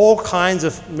 all kinds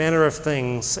of manner of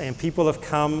things. And people have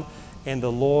come, and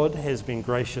the Lord has been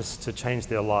gracious to change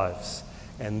their lives.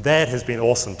 And that has been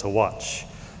awesome to watch.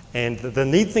 And the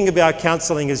neat thing about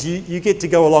counseling is you get to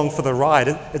go along for the ride.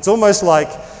 It's almost like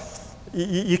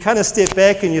you kind of step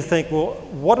back and you think, well,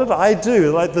 what did I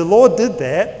do? Like the Lord did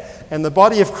that, and the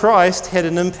body of Christ had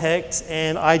an impact,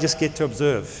 and I just get to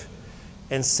observe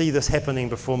and see this happening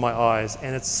before my eyes,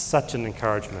 and it's such an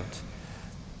encouragement.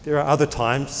 There are other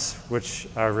times which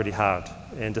are really hard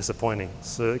and disappointing,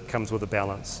 so it comes with a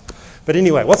balance. But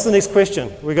anyway, what's the next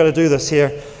question? We've got to do this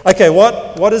here. Okay,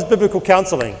 what is biblical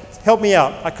counseling? Help me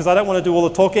out, because I don't want to do all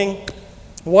the talking.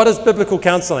 What is biblical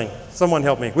counseling? Someone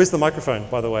help me. Where's the microphone,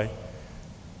 by the way?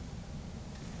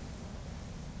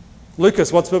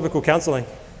 Lucas, what's biblical counseling?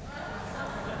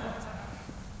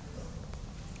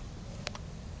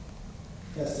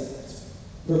 Yes, it's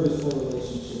purposeful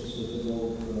relationships with the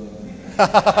Lord.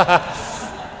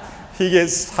 He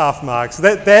gets half marks.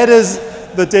 That is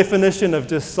the definition of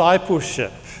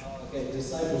discipleship. Okay,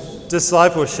 discipleship.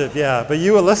 Discipleship, yeah. But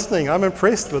you were listening. I'm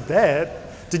impressed with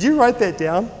that. Did you write that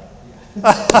down?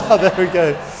 Yeah. There we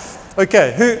go.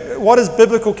 Okay, what is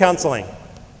biblical counseling?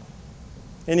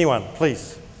 Anyone,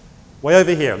 please. Way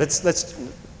over here. Let's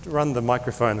run the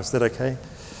microphone. Is that okay?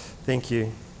 Thank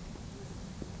you.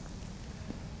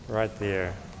 Right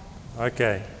there.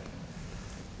 Okay.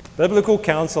 Biblical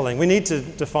counseling. We need to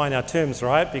define our terms,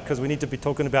 right? Because we need to be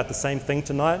talking about the same thing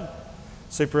tonight.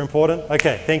 Super important.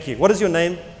 Okay, thank you. What is your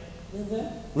name?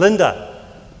 Linda. Linda.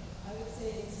 I would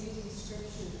say it's using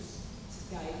scriptures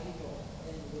to guide people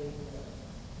in the way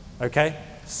to live. Okay,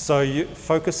 so you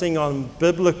focusing on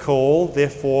biblical,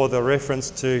 therefore the reference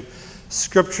to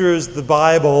scriptures, the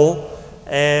Bible,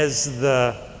 as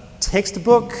the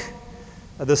textbook,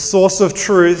 the source of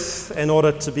truth in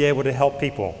order to be able to help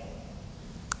people.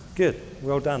 Good.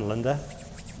 Well done, Linda.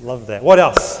 Love that. What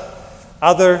else?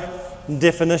 Other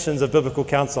definitions of biblical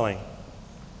counseling?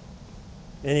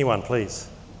 Anyone, please?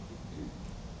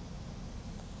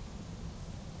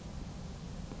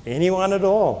 Anyone at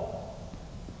all?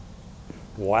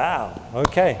 Wow.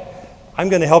 Okay. I'm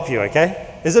going to help you,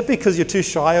 okay? Is it because you're too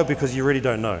shy or because you really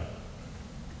don't know?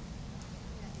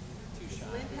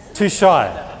 Too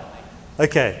shy.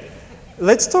 Okay.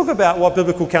 Let's talk about what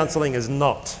biblical counseling is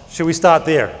not. Should we start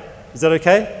there? Is that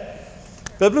okay?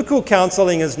 Biblical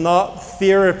counseling is not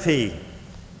therapy.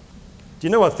 Do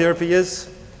you know what therapy is?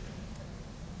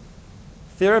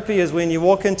 Therapy is when you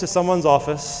walk into someone's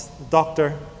office, the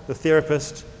doctor, the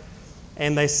therapist,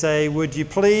 and they say, would you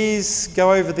please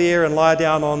go over there and lie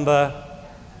down on the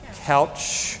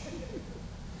couch?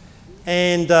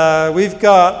 And we've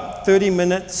got 30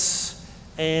 minutes,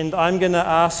 and I'm going to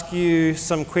ask you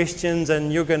some questions,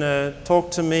 and you're going to talk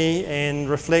to me and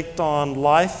reflect on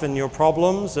life and your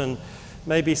problems and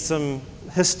maybe some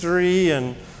history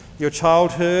and your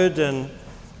childhood, and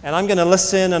I'm going to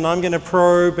listen and I'm going to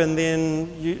probe, and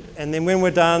then when we're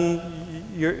done,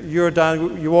 you're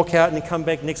done. You walk out and you come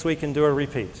back next week and do a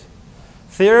repeat.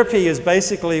 Therapy is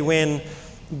basically when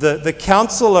the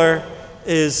counselor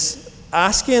is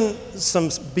asking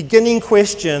some beginning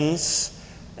questions,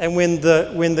 and when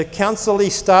the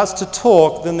counselee starts to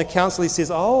talk, then the counselee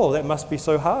says, "Oh, that must be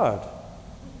so hard."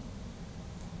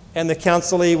 And the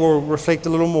counselee will reflect a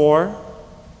little more,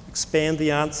 expand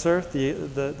the answer,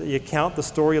 the account, the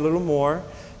story a little more,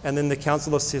 and then the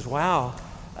counselor says, "Wow,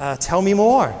 tell me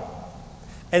more."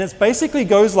 And it basically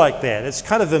goes like that. It's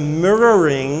kind of a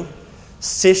mirroring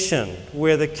session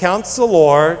where the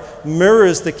counselor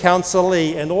mirrors the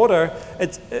counselee in order.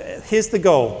 Here's the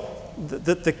goal: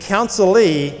 that the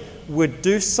counselee would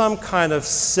do some kind of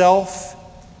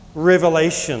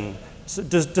self-revelation,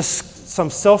 some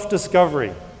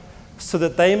self-discovery, so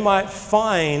that they might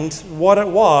find what it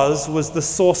was the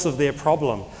source of their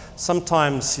problem.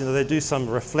 Sometimes, they do some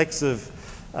reflexive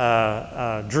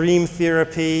dream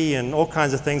therapy and all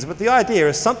kinds of things. But the idea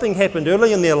is something happened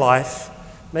early in their life,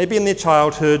 maybe in their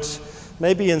childhood,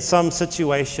 maybe in some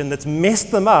situation that's messed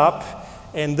them up,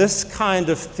 and this kind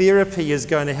of therapy is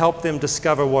going to help them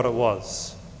discover what it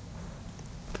was.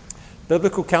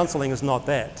 Biblical counseling is not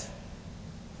that.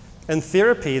 In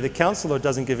therapy, the counselor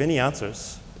doesn't give any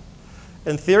answers.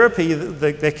 In therapy,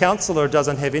 the counselor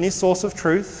doesn't have any source of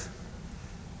truth.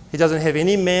 He doesn't have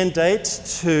any mandate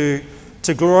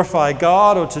to glorify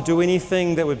God or to do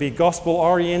anything that would be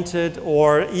gospel-oriented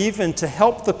or even to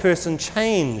help the person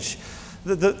change.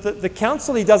 The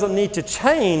counselee doesn't need to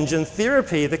change in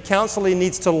therapy. The counselee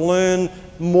needs to learn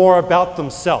more about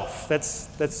themselves.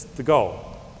 That's the goal.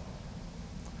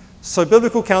 So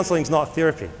biblical counseling is not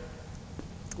therapy.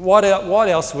 What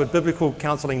else would biblical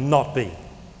counseling not be?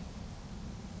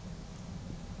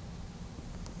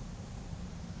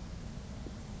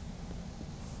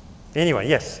 Anyway,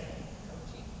 yes.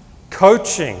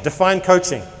 Coaching. Define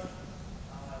coaching.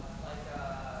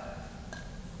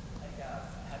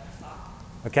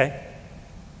 Okay.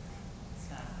 It's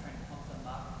kind of trying to pump them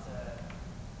up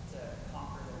to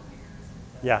conquer their fears.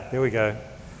 Yeah, there we go.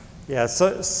 Yeah,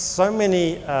 so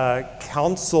many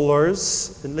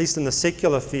counselors, at least in the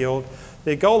secular field,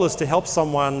 their goal is to help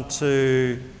someone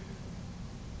to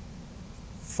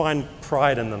find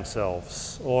pride in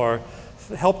themselves or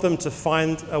help them to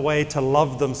find a way to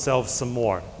love themselves some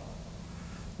more.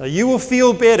 Now, you will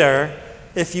feel better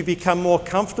if you become more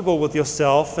comfortable with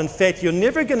yourself. In fact, you're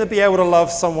never going to be able to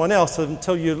love someone else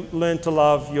until you learn to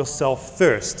love yourself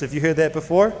first. Have you heard that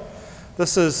before?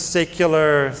 This is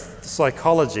secular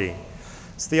psychology.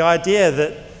 It's the idea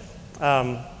that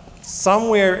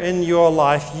somewhere in your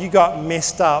life you got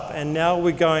messed up, and now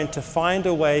we're going to find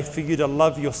a way for you to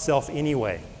love yourself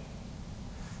anyway.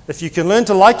 If you can learn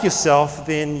to like yourself,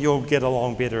 then you'll get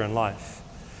along better in life.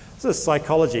 This is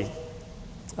psychology.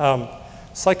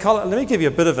 Let me give you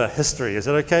a bit of a history. Is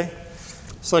that okay?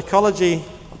 Psychology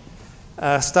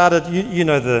started, you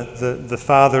know the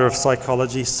father of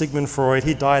psychology, Sigmund Freud.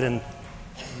 He died in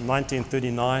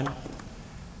 1939.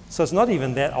 So it's not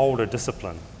even that old a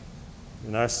discipline.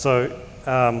 So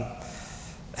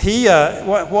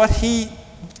what he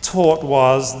taught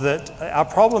was that our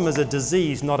problem is a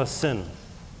disease, not a sin.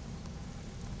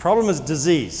 Problem is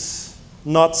disease,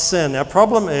 not sin. Our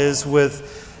problem is with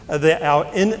our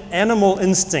animal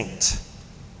instinct.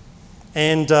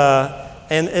 And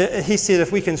he said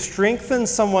if we can strengthen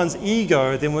someone's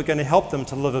ego, then we're going to help them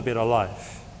to live a better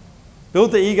life.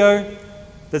 Build the ego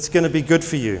that's going to be good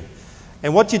for you.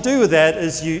 And what you do with that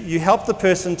is you help the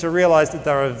person to realize that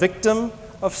they're a victim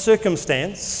of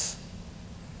circumstance,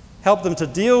 help them to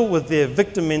deal with their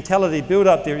victim mentality, build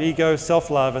up their ego,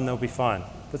 self-love, and they'll be fine.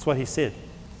 That's what he said.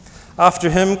 After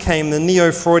him came the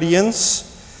Neo-Freudians.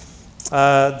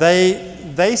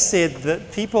 They said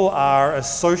that people are a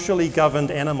socially governed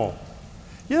animal.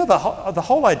 The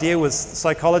whole idea with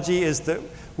psychology is that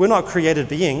we're not created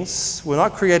beings. We're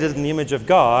not created in the image of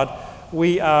God.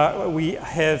 We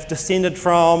have descended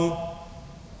from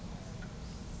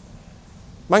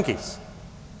monkeys.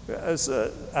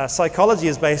 Psychology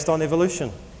is based on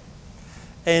evolution.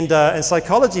 And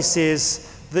psychology says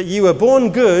that you were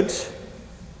born good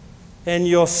and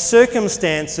your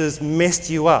circumstances messed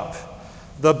you up.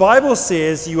 The Bible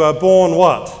says you are born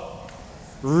what?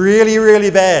 Really,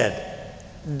 really bad,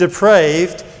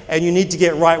 depraved, and you need to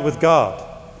get right with God.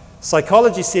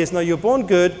 Psychology says, no, you're born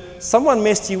good, someone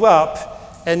messed you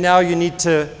up, and now you need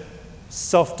to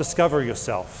self-discover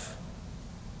yourself.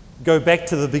 Go back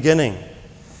to the beginning.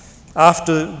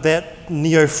 After that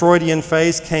neo-Freudian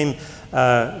phase came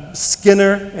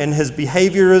Skinner and his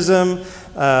behaviorism.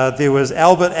 There was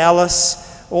Albert Ellis.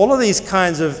 All of these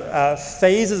kinds of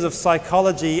phases of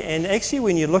psychology, and actually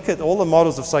when you look at all the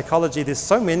models of psychology, there's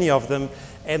so many of them,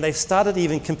 and they've started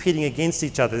even competing against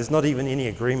each other. There's not even any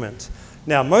agreement.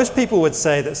 Now, most people would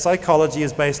say that psychology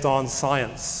is based on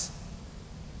science.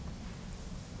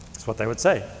 That's what they would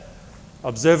say.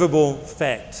 Observable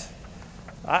fact.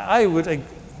 I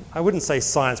wouldn't say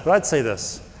science, but I'd say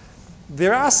this.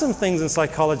 There are some things in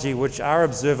psychology which are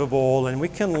observable, and we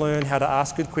can learn how to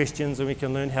ask good questions, and we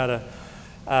can learn how to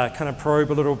kind of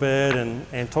probe a little bit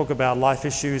and talk about life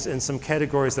issues in some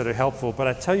categories that are helpful. But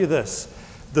I tell you this,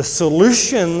 the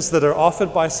solutions that are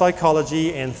offered by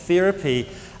psychology and therapy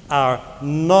are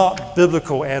not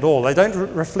biblical at all. They don't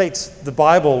reflect the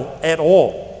Bible at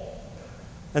all.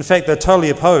 In fact, they're totally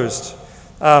opposed.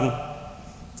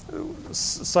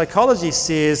 Psychology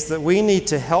says that we need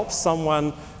to help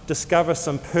someone discover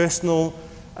some personal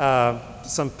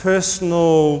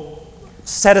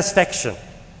satisfaction.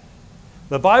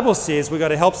 The Bible says we've got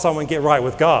to help someone get right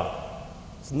with God.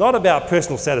 It's not about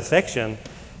personal satisfaction.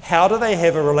 How do they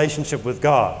have a relationship with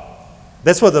God?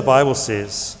 That's what the Bible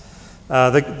says.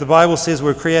 The Bible says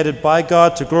we're created by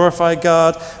God to glorify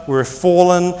God. We're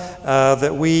fallen,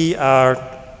 that we are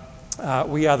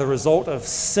the result of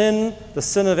sin, the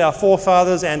sin of our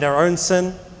forefathers and our own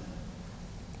sin.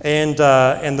 And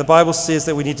the Bible says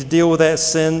that we need to deal with that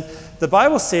sin. The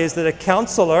Bible says that a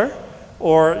counselor,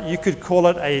 or you could call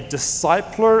it a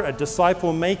discipler, a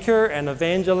disciple maker, an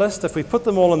evangelist, if we put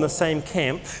them all in the same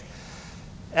camp,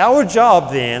 our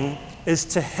job then is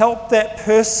to help that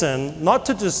person not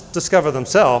to just discover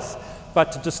themselves,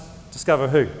 but to just discover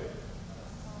who?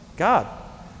 God.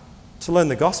 To learn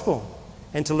the gospel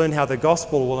and to learn how the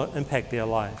gospel will impact their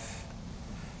life.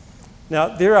 Now,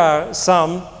 there are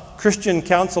some Christian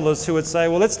counselors who would say,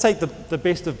 well, let's take the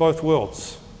best of both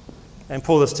worlds and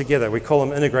pull this together. We call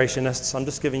them integrationists. I'm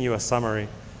just giving you a summary.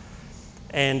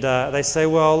 And they say,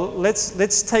 well,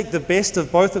 let's take the best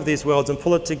of both of these worlds and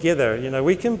pull it together. You know,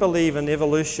 we can believe in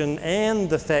evolution and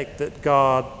the fact that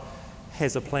God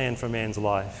has a plan for man's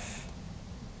life.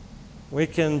 We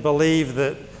can believe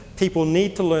that people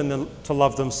need to learn to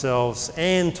love themselves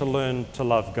and to learn to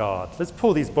love God. Let's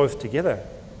pull these both together.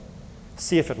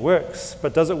 See if it works.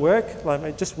 But does it work?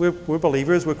 We're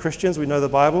believers, we're Christians, we know the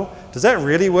Bible. Does that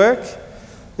really work?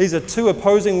 These are two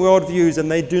opposing worldviews and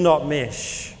they do not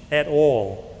mesh at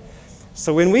all.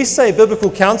 So when we say biblical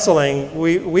counseling,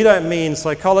 we don't mean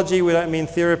psychology, we don't mean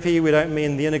therapy, we don't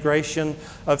mean the integration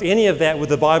of any of that with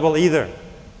the Bible either.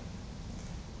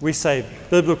 We say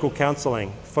biblical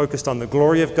counseling focused on the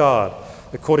glory of God,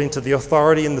 according to the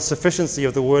authority and the sufficiency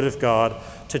of the Word of God,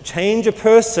 to change a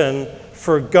person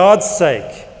for God's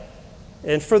sake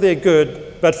and for their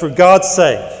good, but for God's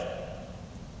sake.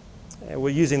 And we're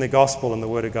using the gospel and the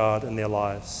Word of God in their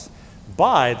lives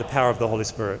by the power of the Holy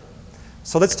Spirit.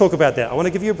 So let's talk about that. I want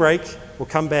to give you a break. We'll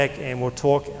come back and we'll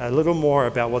talk a little more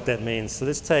about what that means. So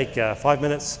let's take 5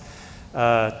 minutes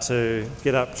to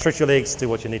get up, stretch your legs, do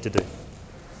what you need to do.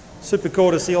 Super cool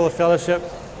to see all the fellowship.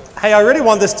 Hey, I really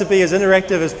want this to be as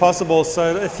interactive as possible,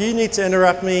 so if you need to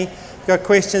interrupt me, if you've got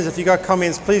questions, if you've got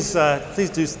comments, please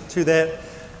do that.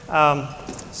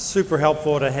 Super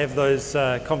helpful to have those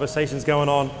conversations going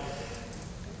on.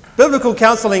 Biblical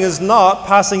counseling is not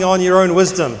passing on your own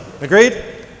wisdom. Agreed?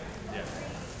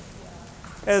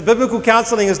 Biblical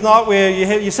counseling is not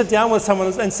where you sit down with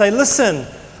someone and say, listen,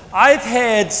 I've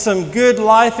had some good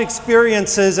life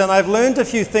experiences and I've learned a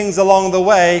few things along the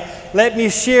way. Let me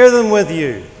share them with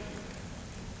you.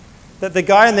 That the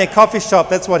guy in their coffee shop,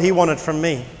 that's what he wanted from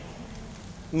me.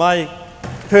 My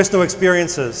personal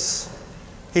experiences.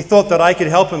 He thought that I could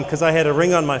help him because I had a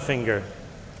ring on my finger.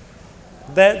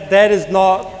 That is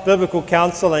not biblical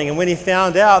counseling. And when he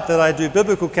found out that I do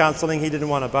biblical counseling, he didn't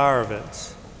want a bar of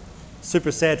it.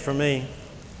 Super sad for me.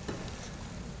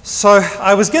 So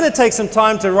I was going to take some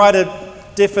time to write a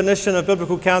definition of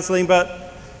biblical counseling,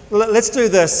 but let's do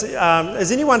this.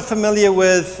 Is anyone familiar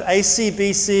with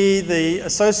ACBC, the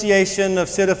Association of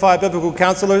Certified Biblical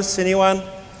Counselors? Anyone?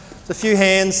 There's a few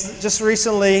hands. Just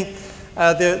recently,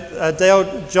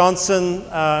 Dale Johnson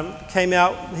came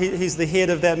out, he's the head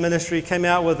of that ministry, came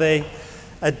out with a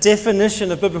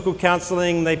definition of biblical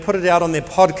counseling. They put it out on their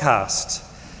podcast.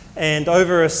 And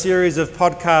over a series of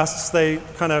podcasts, they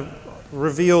kind of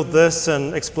revealed this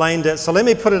and explained it. So let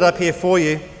me put it up here for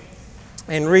you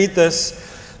and read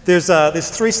this. There's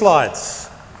 3 slides.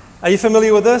 Are you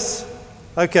familiar with this?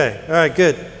 Okay, all right,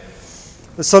 good.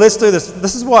 So let's do this.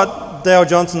 This is what Dale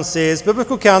Johnson says.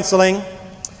 Biblical counseling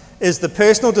is the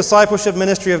personal discipleship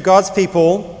ministry of God's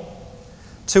people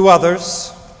to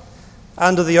others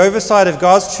under the oversight of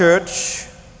God's church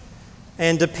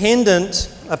and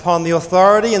dependent upon the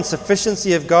authority and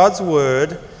sufficiency of God's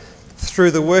word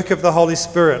through the work of the Holy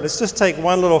Spirit. Let's just take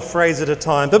one little phrase at a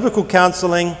time. Biblical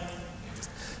counseling,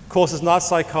 of course, is not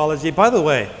psychology. By the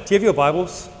way, do you have your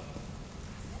Bibles?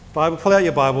 Pull out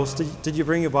your Bibles. Did you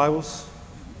bring your Bibles?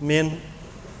 Men,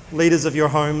 leaders of your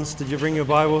homes, did you bring your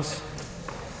Bibles?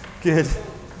 Good.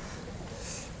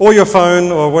 Or your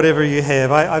phone or whatever you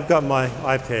have. I've got my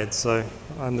iPad, so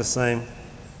I'm the same.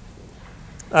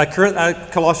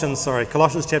 Colossians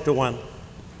chapter 1.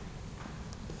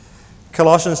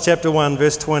 Colossians chapter 1,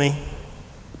 verse 20.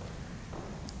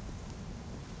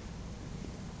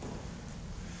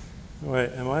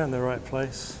 Wait, am I in the right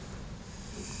place?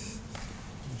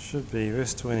 It should be,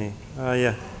 verse 20. Oh,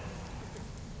 yeah.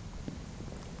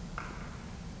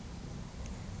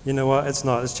 You know what? It's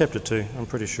not. It's chapter 2, I'm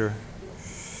pretty sure.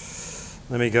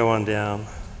 Let me go on down.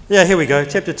 Yeah, here we go.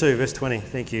 Chapter 2, verse 20.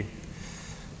 Thank you.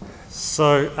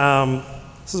 So,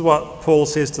 this is what Paul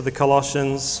says to the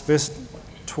Colossians, verse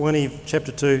 20,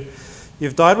 chapter 2.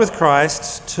 You've died with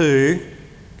Christ to,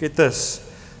 get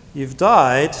this, you've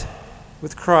died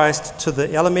with Christ to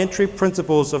the elementary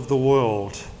principles of the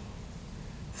world.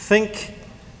 Think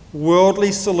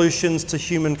worldly solutions to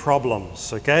human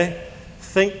problems, okay?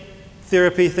 Think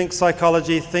therapy, think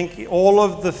psychology, think all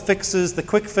of the fixes, the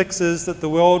quick fixes that the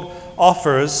world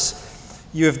offers.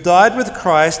 You have died with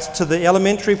Christ to the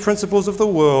elementary principles of the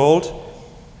world.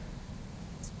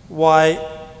 Why,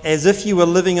 as if you were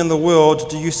living in the world,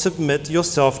 do you submit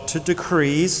yourself to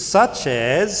decrees such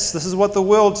as, this is what the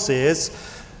world says,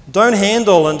 don't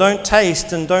handle and don't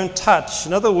taste and don't touch.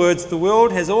 In other words, the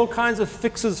world has all kinds of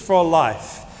fixes for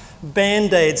life.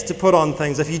 Band-aids to put on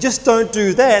things. If you just don't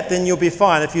do that, then you'll be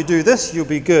fine. If you do this, you'll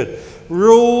be good.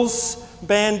 Rules,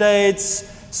 band-aids,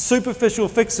 superficial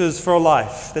fixes for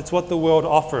life. That's what the world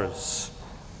offers.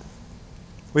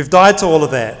 We've died to all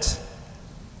of that.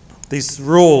 These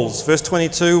rules, verse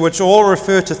 22, which all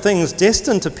refer to things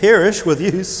destined to perish with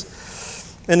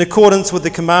use, in accordance with the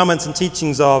commandments and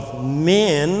teachings of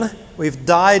men. We've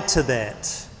died to that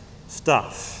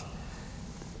stuff.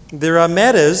 There are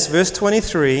matters, verse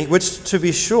 23, which have, to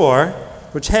be sure,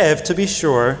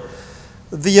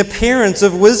 the appearance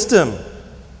of wisdom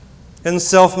in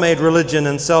self-made religion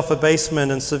and self-abasement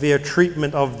and severe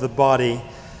treatment of the body,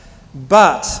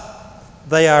 but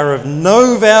they are of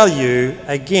no value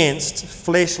against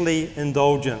fleshly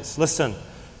indulgence. Listen,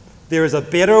 there is a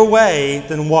better way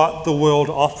than what the world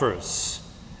offers.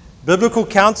 Biblical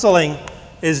counseling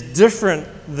is different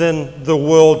than the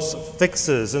world's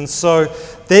fixes. And so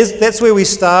that's where we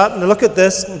start. And look at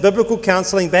this. Biblical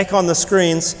counseling, back on the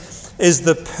screens, is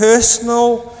the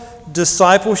personal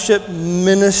discipleship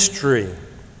ministry.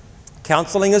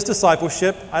 Counseling is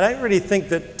discipleship. I don't really think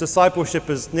that discipleship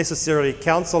is necessarily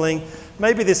counseling.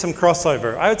 Maybe there's some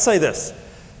crossover. I would say this.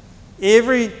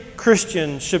 Every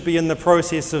Christian should be in the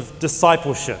process of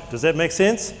discipleship. Does that make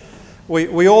sense?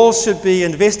 We all should be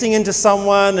investing into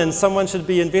someone, and someone should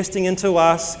be investing into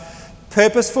us.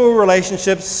 Purposeful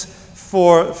relationships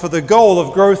for the goal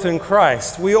of growth in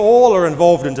Christ. We all are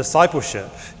involved in discipleship.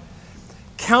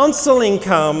 Counseling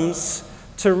comes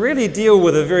to really deal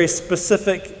with a very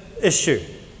specific issue.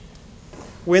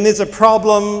 When there's a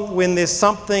problem, when there's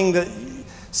something that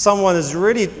someone has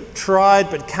really tried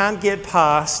but can't get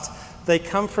past, they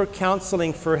come for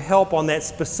counseling for help on that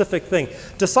specific thing.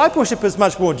 Discipleship is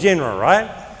much more general, right?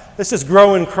 Let's just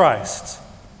grow in Christ.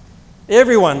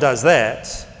 Everyone does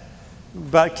that.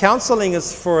 But counseling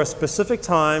is for a specific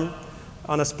time,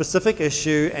 on a specific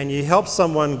issue, and you help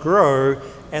someone grow,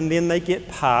 and then they get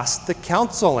past the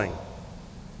counseling.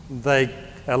 They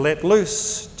are let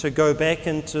loose to go back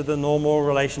into the normal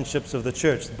relationships of the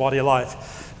church, the body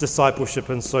life, discipleship,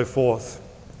 and so forth.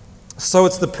 So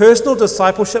it's the personal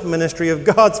discipleship ministry of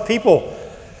God's people.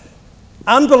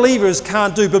 Unbelievers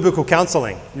can't do biblical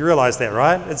counseling. You realize that,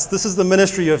 right? This is the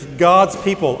ministry of God's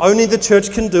people. Only the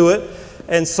church can do it.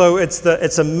 And so it's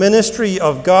a ministry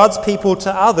of God's people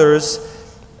to others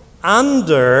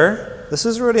under, this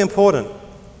is really important,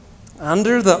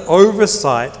 under the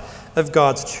oversight of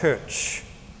God's church.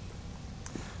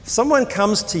 Someone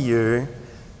comes to you,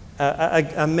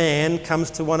 a man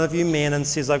comes to one of you men and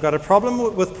says, I've got a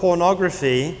problem with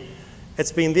pornography.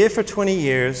 It's been there for 20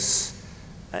 years,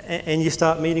 and you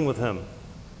start meeting with him.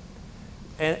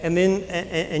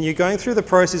 and you're going through the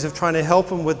process of trying to help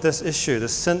him with this issue, the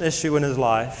sin issue in his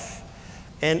life.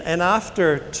 And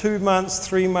after 2 months,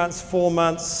 3 months, 4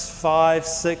 months, 5,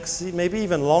 6, maybe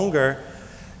even longer,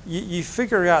 you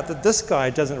figure out that this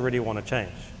guy doesn't really want to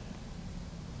change.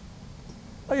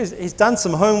 He's done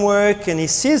some homework, and he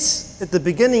says at the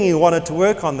beginning he wanted to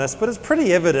work on this, but it's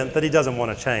pretty evident that he doesn't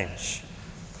want to change.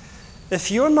 If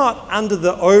you're not under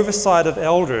the oversight of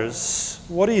elders,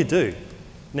 what do you do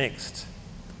next?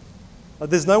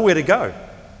 There's nowhere to go.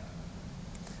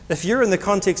 If you're in the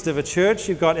context of a church,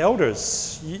 you've got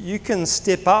elders. You can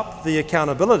step up the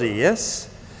accountability, yes?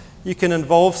 You can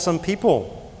involve some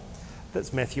people.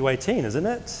 That's Matthew 18, isn't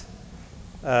it?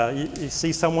 You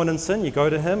see someone in sin, you go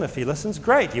to him. If he listens,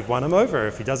 great, you've won him over.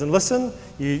 If he doesn't listen,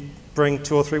 you bring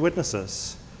 2 or 3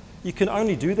 witnesses. You can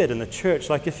only do that in the church.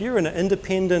 Like if you're in an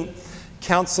independent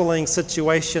counseling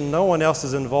situation, no one else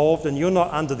is involved, and you're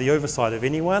not under the oversight of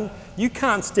anyone, you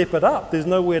can't step it up. There's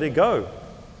nowhere to go.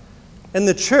 In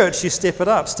the church, you step it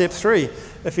up. Step 3,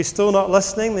 if he's still not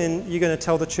listening, then you're going to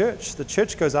tell the church. The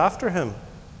church goes after him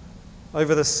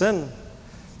over the sin.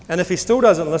 And if he still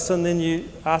doesn't listen, then you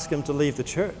ask him to leave the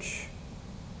church.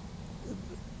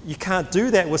 You can't do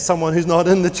that with someone who's not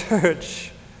in the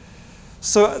church.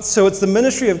 So it's the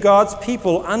ministry of God's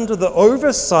people under the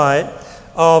oversight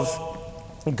of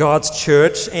God's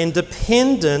church and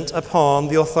dependent upon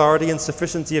the authority and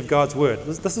sufficiency of God's word.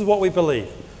 This is what we believe.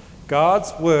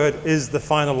 God's word is the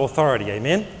final authority.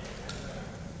 Amen?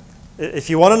 If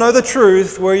you want to know the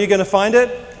truth, where are you going to find it?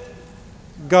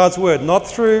 God's word. Not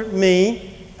through me.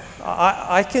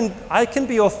 I can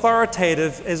be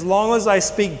authoritative as long as I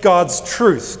speak God's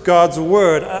truth, God's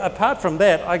word. Apart from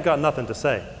that, I got nothing to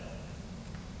say.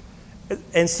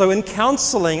 And so in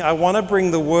counseling, I want to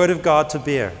bring the word of God to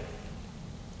bear.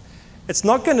 It's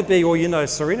not going to be, well, you know,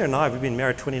 Serena and I, we've been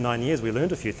married 29 years. We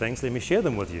learned a few things. Let me share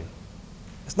them with you.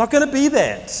 It's not going to be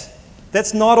that.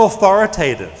 That's not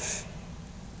authoritative.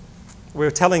 We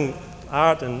were telling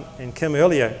Art and Kim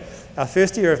earlier, our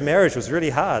first year of marriage was really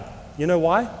hard. You know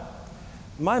why?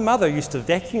 My mother used to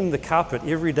vacuum the carpet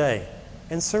every day,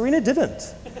 and Serena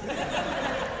didn't.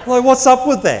 Like, what's up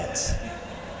with that?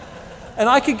 And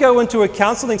I could go into a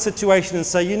counseling situation and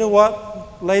say, you know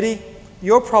what, lady,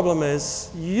 your problem is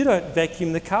you don't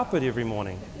vacuum the carpet every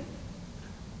morning.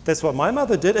 That's what my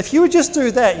mother did. If you would just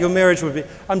do that, your marriage would be...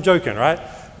 I'm joking, right?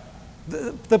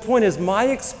 The point is, my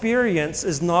experience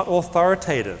is not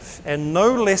authoritative, and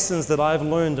no lessons that I've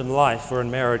learned in life or in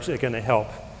marriage are going to help,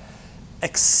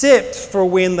 except for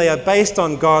when they are based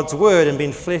on God's word and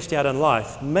being fleshed out in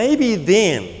life. Maybe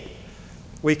then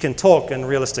we can talk in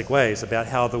realistic ways about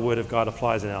how the word of God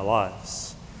applies in our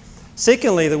lives.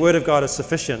 Secondly, the word of God is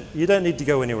sufficient. You don't need to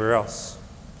go anywhere else.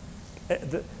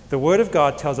 The word of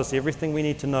God tells us everything we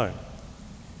need to know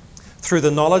through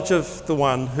the knowledge of the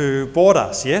one who bought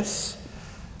us, yes?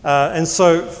 And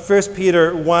so 1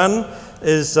 Peter 1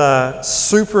 is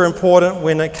super important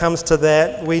when it comes to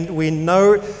that. We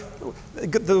know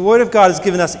the word of God has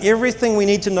given us everything we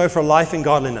need to know for life and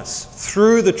godliness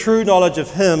through the true knowledge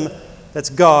of him, that's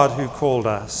God who called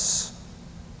us.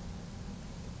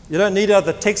 You don't need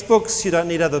other textbooks, you don't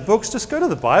need other books, just go to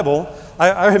the Bible.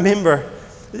 I remember,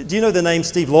 do you know the name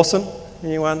Steve Lawson?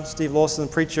 Anyone? Steve Lawson,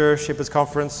 preacher, Shepherd's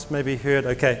Conference, maybe heard,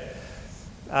 okay.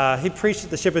 He preached at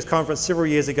the Shepherd's Conference several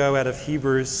years ago out of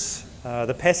Hebrews.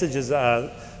 The passage is,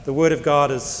 the word of God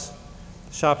is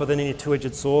sharper than any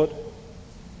two-edged sword,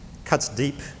 cuts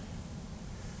deep,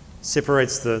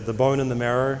 separates the bone and the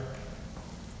marrow.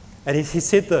 And he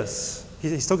said this,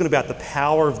 he's talking about the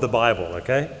power of the Bible,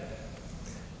 okay?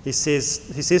 He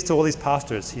says to all these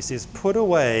pastors, he says, put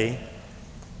away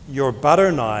your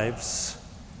butter knives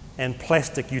and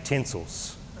plastic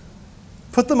utensils.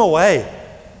 Put them away.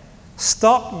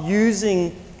 Stop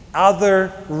using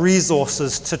other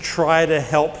resources to try to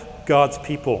help God's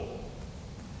people.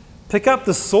 Pick up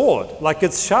the sword like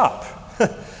it's sharp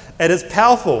and it's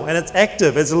powerful and it's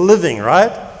active, it's living,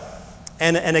 right?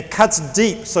 And it cuts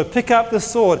deep. So pick up the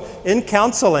sword. In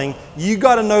counseling, you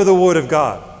got to know the Word of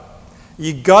God.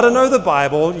 You got to know the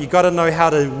Bible. You got to know how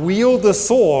to wield the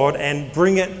sword and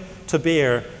bring it to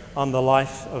bear on the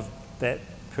life of that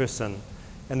person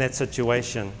in that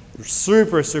situation.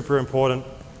 Super, super important.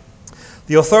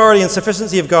 The authority and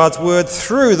sufficiency of God's word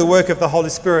through the work of the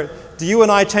Holy Spirit. Do you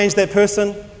and I change that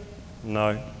person?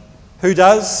 No. Who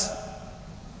does?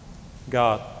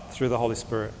 God, through the Holy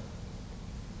Spirit.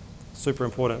 Super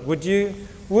important. Would you,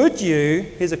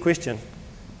 here's a question.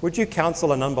 Would you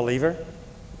counsel an unbeliever?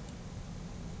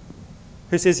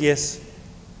 Who says yes?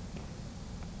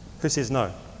 Who says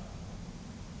no?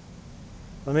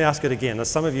 Let me ask it again. There's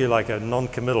some of you like a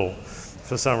non-committal.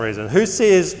 for some reason. Who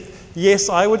says, yes,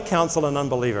 I would counsel an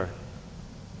unbeliever?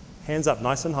 Hands up,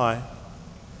 nice and high.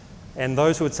 And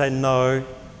those who would say, no,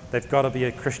 they've got to be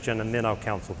a Christian and then I'll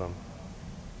counsel them.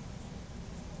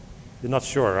 You're not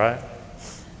sure, right?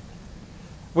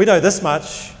 We know this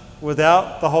much.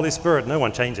 Without the Holy Spirit, no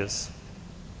one changes.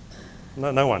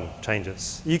 No one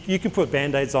changes. You can put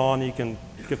Band-Aids on, you can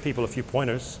give people a few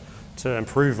pointers to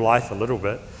improve life a little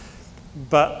bit,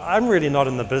 but I'm really not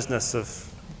in the business of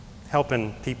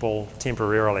helping people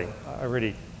temporarily.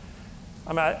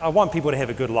 I want people to have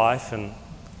a good life, and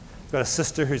I've got a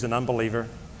sister who's an unbeliever.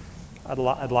 I'd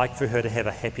like for her to have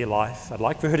a happy life. I'd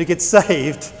like for her to get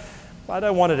saved. I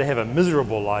don't want her to have a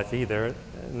miserable life either,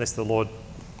 unless the Lord,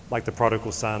 like the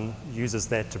prodigal son, uses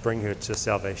that to bring her to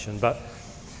salvation. But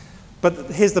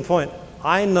here's the point.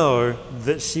 I know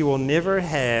that she will never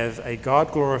have a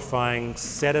God-glorifying,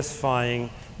 satisfying,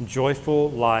 joyful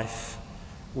life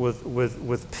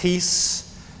with peace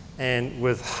and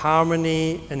with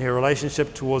harmony in her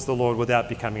relationship towards the Lord without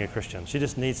becoming a Christian. She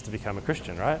just needs to become a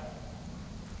Christian, right?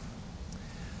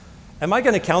 Am I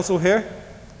going to counsel her?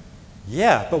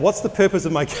 Yeah, but what's the purpose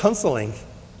of my counseling?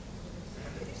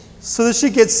 So that she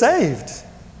gets saved.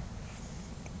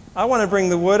 I want to bring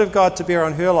the Word of God to bear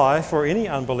on her life or any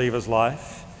unbeliever's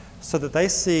life so that they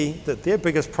see that their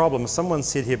biggest problem, someone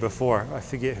said here before, I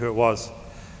forget who it was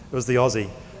the Aussie.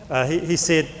 He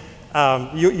said,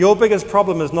 your biggest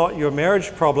problem is not your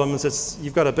marriage problems,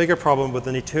 you've got a bigger problem with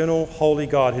an eternal, holy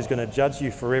God who's going to judge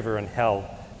you forever in hell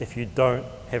if you don't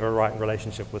have a right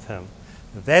relationship with Him.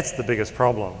 That's the biggest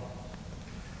problem.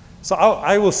 So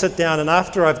I will sit down, and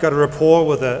after I've got a rapport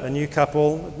with a new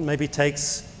couple, it maybe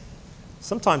takes,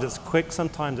 sometimes it's quick,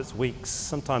 sometimes it's weeks,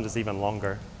 sometimes it's even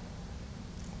longer,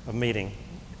 of meeting.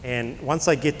 And once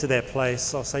I get to that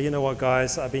place, I'll say, you know what,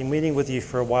 guys, I've been meeting with you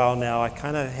for a while now. I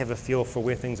kind of have a feel for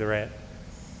where things are at.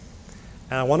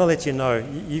 And I want to let you know,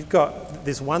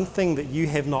 there's one thing that you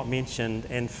have not mentioned,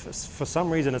 and for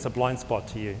some reason it's a blind spot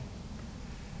to you.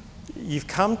 You've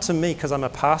come to me because I'm a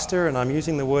pastor and I'm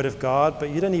using the Word of God, but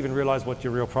you don't even realize what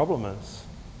your real problem is.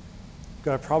 You've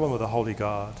got a problem with a holy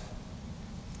God.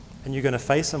 And you're going to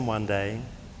face Him one day,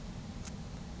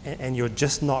 and you're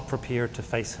just not prepared to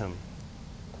face Him.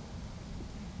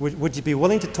 Would you be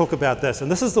willing to talk about this? And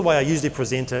this is the way I usually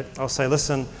present it. I'll say,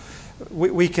 listen,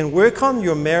 we can work on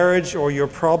your marriage or your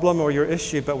problem or your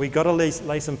issue, but we've got to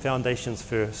lay some foundations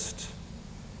first.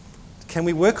 Can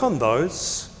we work on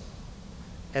those?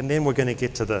 And then we're going to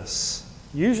get to this.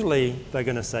 Usually they're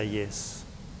going to say yes.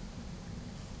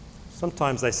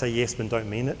 Sometimes they say yes but don't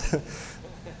mean it.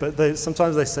 But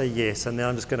sometimes they say yes, and then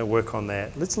I'm just going to work on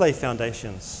that. Let's lay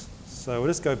foundations. So we'll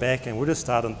just go back and we'll just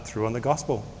start through on the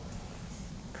gospel.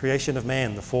 Creation of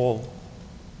man, the fall.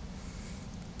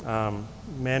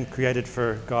 Man created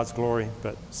for God's glory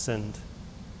but sinned.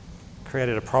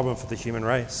 Created a problem for the human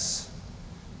race.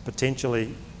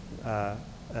 Potentially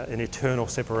an eternal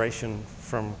separation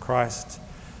from Christ,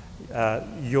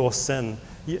 your sin.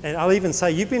 And I'll even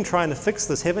say, you've been trying to fix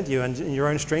this, haven't you, in your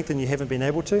own strength, and you haven't been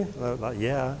able to? Like,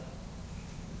 yeah.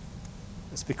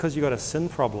 It's because you've got a sin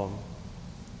problem,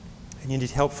 and you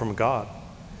need help from God.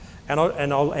 And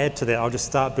I'll add to that, I'll just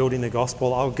start building the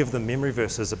gospel. I'll give them memory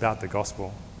verses about the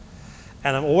gospel.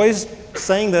 And I'm always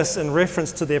saying this in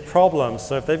reference to their problem.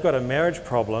 So if they've got a marriage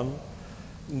problem,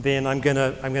 then I'm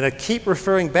gonna keep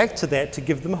referring back to that to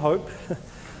give them hope,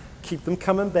 keep them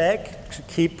coming back,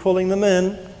 keep pulling them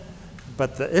in,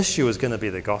 but the issue is going to be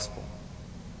the gospel.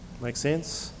 Make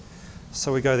sense?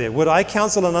 So we go there. Would I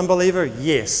counsel an unbeliever?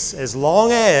 Yes, as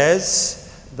long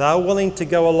as they're willing to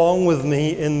go along with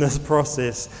me in this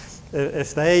process.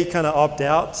 If they kind of opt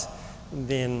out,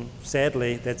 then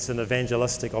sadly that's an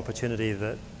evangelistic opportunity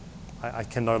that I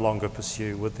can no longer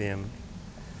pursue with them.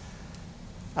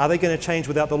 Are they going to change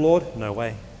without the Lord? No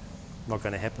way. Not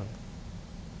going to happen.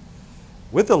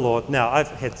 With the Lord, now I've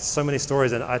had so many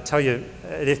stories, and I tell you,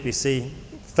 at FBC,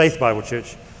 Faith Bible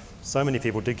Church, so many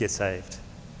people did get saved.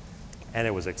 And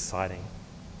it was exciting.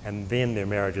 And then their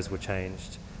marriages were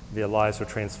changed. Their lives were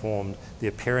transformed.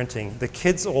 Their parenting, the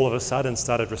kids all of a sudden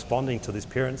started responding to these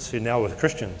parents who now were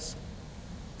Christians.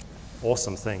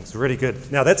 Awesome things, really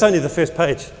good. Now that's only the first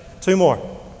page. 2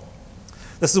 more.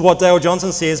 This is what Dale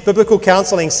Johnson says. Biblical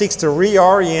counseling seeks to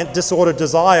reorient disordered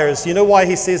desires. You know why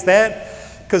he says that?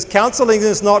 Because counseling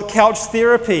is not couch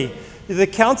therapy. The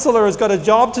counselor has got a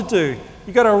job to do.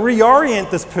 You've got to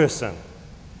reorient this person.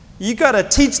 You've got to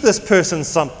teach this person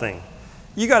something.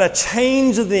 You've got to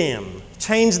change them,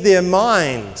 change their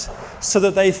mind so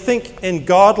that they think in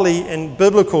godly and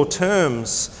biblical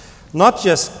terms, not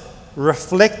just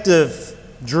reflective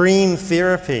dream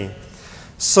therapy.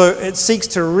 So it seeks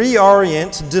to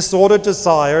reorient disordered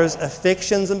desires,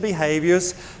 affections, and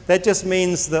behaviors. That just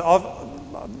means that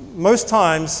most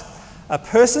times a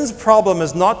person's problem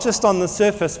is not just on the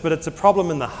surface, but it's a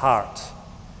problem in the heart.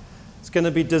 It's going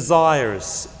to be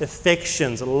desires,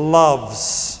 affections,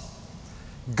 loves,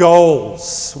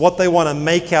 goals, what they want to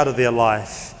make out of their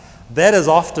life. That is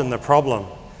often the problem.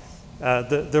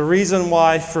 The reason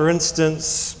why, for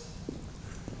instance,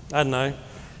 I don't know,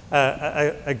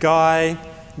 a guy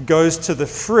goes to the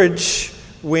fridge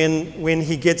when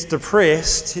he gets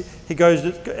depressed. He goes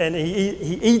and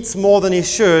he eats more than he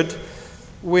should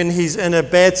when he's in a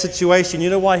bad situation. You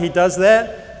know why he does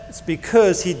that? It's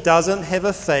because he doesn't have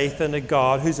a faith in a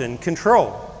God who's in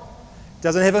control.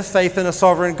 Doesn't have a faith in a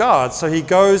sovereign God. So he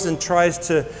goes and tries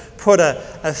to put a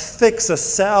fix, a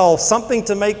salve, something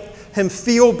to make him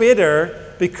feel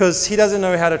better because he doesn't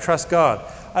know how to trust God.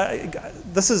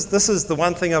 This is the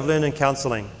one thing I've learned in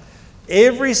counseling.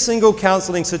 Every single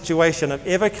counseling situation I've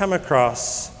ever come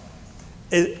across,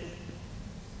 it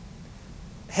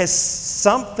has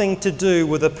something to do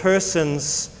with a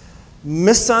person's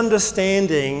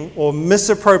misunderstanding or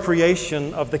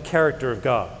misappropriation of the character of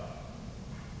God.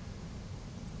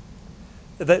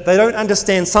 They don't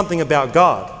understand something about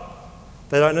God.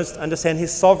 They don't understand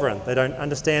He's sovereign. They don't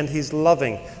understand He's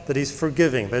loving, that He's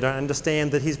forgiving. They don't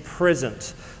understand that He's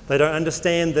present. They don't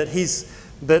understand that He's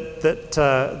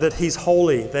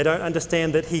holy. They don't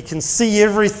understand that He can see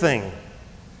everything.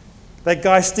 That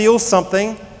guy steals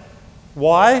something.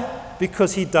 Why?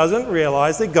 Because he doesn't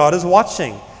realize that God is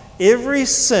watching. Every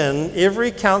sin,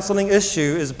 every counseling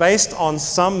issue is based on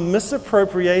some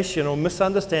misappropriation or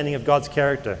misunderstanding of God's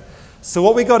character. So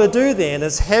what we got to do then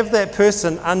is have that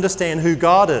person understand who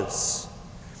God is.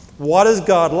 What is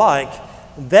God like?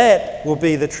 That will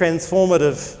be the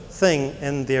transformative thing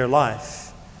in their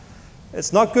life.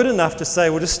 It's not good enough to say,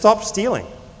 well, just stop stealing.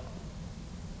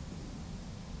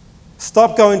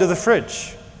 Stop going to the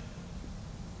fridge.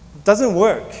 It doesn't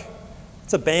work.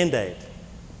 It's a Band-Aid.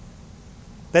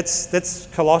 That's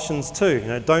Colossians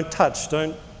 2. Don't touch,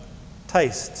 don't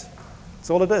taste. That's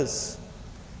all it is.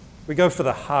 We go for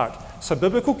the heart. So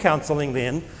biblical counseling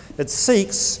then, it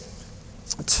seeks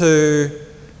to,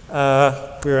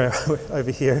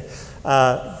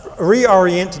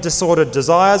 reorient disordered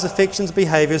desires, affections,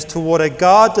 behaviors toward a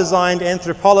God-designed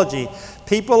anthropology.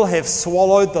 People have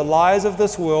swallowed the lies of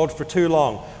this world for too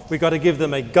long. We've got to give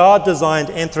them a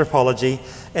God-designed anthropology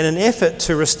in an effort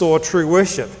to restore true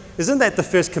worship. Isn't that the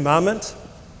first commandment?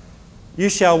 You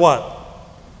shall what?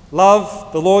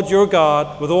 Love the Lord your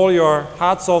God with all your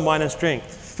heart, soul, mind, and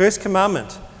strength. First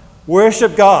commandment.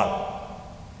 Worship God.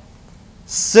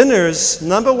 Sinners'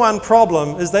 number one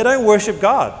problem is they don't worship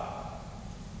God.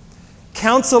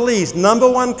 Counselees' number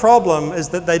one problem is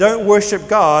that they don't worship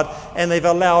God and they've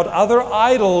allowed other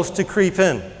idols to creep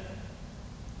in.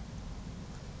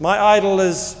 My idol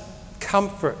is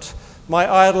comfort. My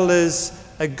idol is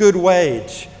a good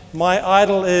wage. My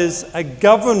idol is a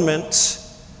government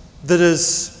that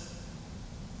is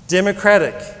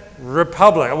democratic,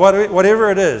 republic,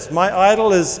 whatever it is. My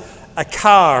idol is a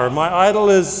car. My idol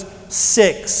is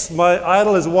sex. My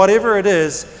idol is whatever it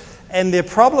is. And their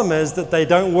problem is that they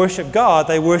don't worship God,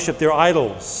 they worship their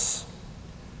idols.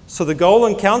 So the goal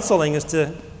in counseling is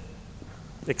to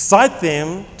excite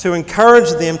them, to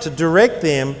encourage them, to direct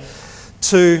them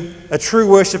to a true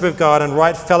worship of God and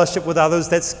right fellowship with others.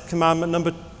 That's commandment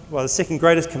the second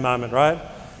greatest commandment, right?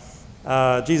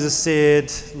 Jesus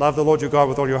said, love the Lord your God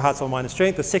with all your heart, soul, mind, and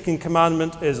strength. The second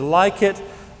commandment is like it,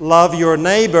 love your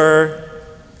neighbor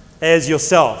as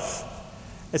yourself.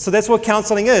 And so that's what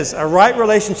counseling is, a right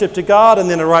relationship to God and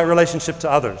then a right relationship to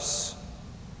others.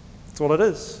 That's all it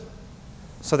is.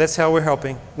 So that's how we're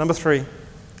helping. Number 3,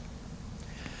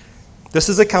 this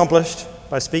is accomplished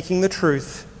by speaking the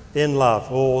truth in love.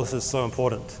 Oh, this is so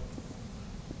important.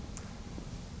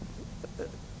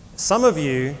 Some of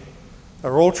you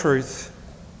are all truth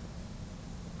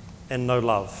and no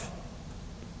love.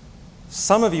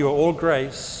 Some of you are all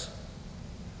grace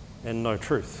and no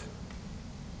truth.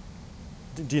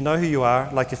 Do you know who you are?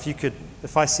 Like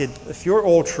if I said, if you're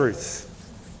all truth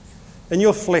in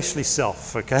your fleshly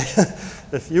self, okay?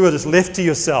 If you were just left to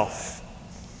yourself.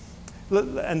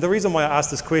 And the reason why I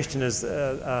asked this question is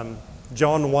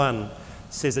John 1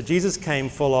 says that Jesus came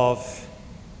full of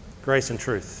grace and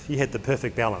truth. He had the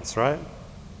perfect balance, right?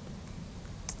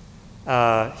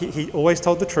 He always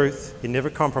told the truth. He never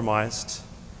compromised.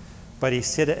 But he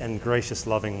said it in gracious,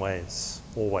 loving ways,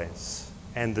 always.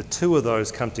 And the two of those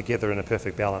come together in a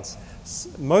perfect balance.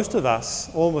 Most of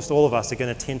us, almost all of us, are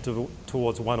going to tend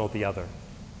towards one or the other,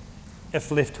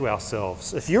 if left to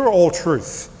ourselves. If you're all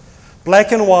truth,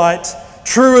 black and white,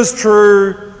 true is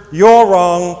true, you're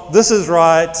wrong, this is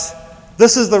right,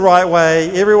 this is the right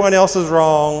way, everyone else is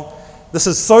wrong, this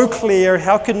is so clear,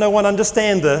 how can no one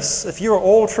understand this? If you are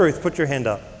all truth, put your hand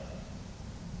up.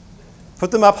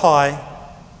 Put them up high.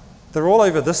 They're all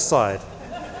over this side.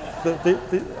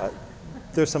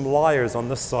 There's some liars on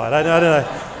this side. I don't know.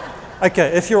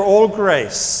 Okay, if you're all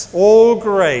grace,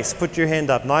 put your hand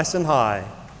up nice and high.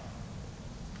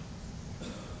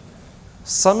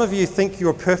 Some of you think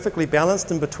you're perfectly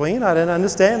balanced in between. I don't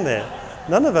understand that.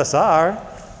 None of us are.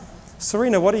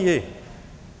 Serena, what are you?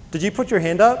 Did you put your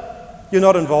hand up? You're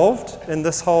not involved in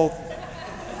this whole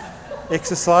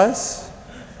exercise?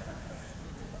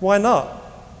 Why not?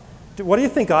 What do you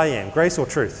think I am, grace or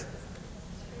truth?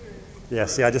 Yeah,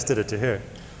 see, I just did it to her.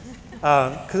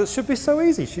 Because it should be so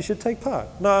easy. She should take part.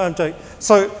 No, I'm joking.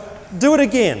 So do it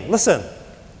again. Listen.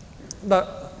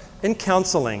 No, in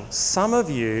counseling, some of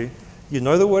you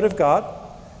know the Word of God.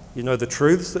 You know the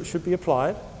truths that should be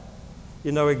applied.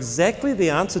 You know exactly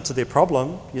the answer to their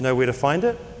problem. You know where to find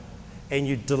it. And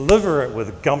you deliver it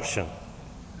with gumption.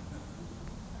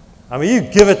 I mean, you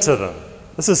give it to them.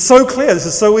 This is so clear. This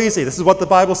is so easy. This is what the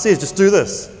Bible says. Just do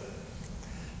this.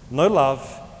 No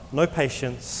love, no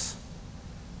patience.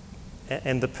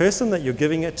 And the person that you're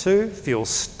giving it to feels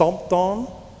stomped on,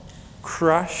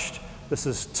 crushed. This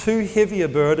is too heavy a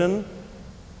burden.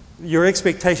 Your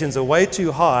expectations are way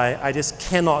too high. I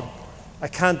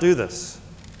can't do this.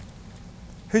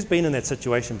 Who's been in that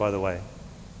situation, by the way?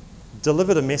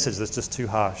 Delivered a message that's just too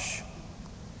harsh.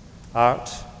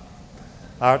 Art's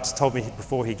told me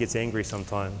before he gets angry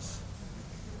sometimes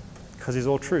because he's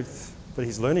all truth, but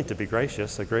he's learning to be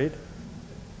gracious. Agreed?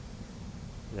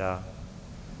 Yeah.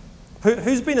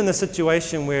 Who's been in the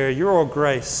situation where you're all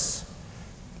grace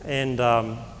and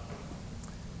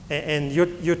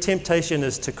your temptation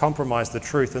is to compromise the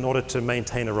truth in order to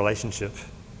maintain a relationship?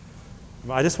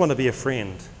 I just want to be a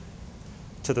friend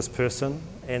to this person,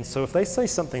 and so if they say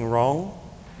something wrong,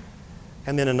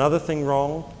 and then another thing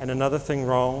wrong, and another thing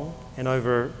wrong, and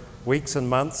over weeks and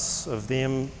months of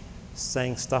them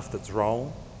saying stuff that's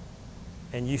wrong,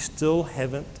 and you still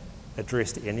haven't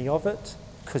addressed any of it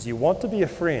because you want to be a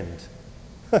friend.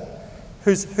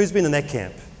 Who's been in that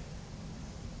camp?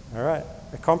 All right,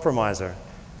 a compromiser.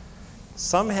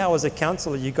 Somehow as a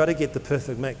counselor, you've got to get the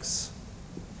perfect mix.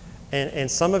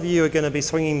 And some of you are going to be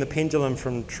swinging the pendulum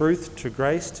from truth to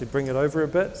grace to bring it over a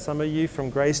bit. Some of you from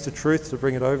grace to truth to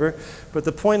bring it over. But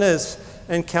the point is,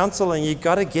 in counseling, you've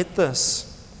got to get this.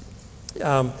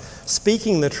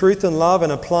 Speaking the truth in love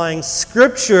and applying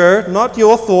Scripture, not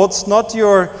your thoughts, not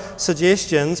your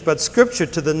suggestions, but Scripture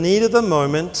to the need of the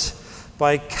moment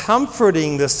by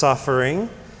comforting the suffering,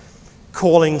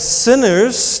 calling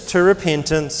sinners to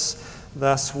repentance,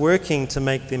 thus working to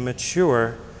make them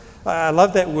mature. I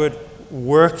love that word,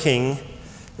 working.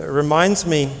 It reminds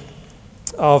me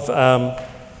of a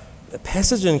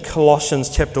passage in Colossians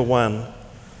chapter 1.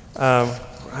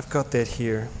 I've got that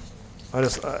here.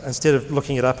 Instead of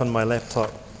looking it up on my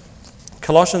laptop.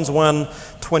 Colossians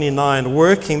 1:29,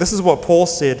 working. This is what Paul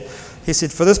said. He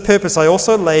said, "For this purpose I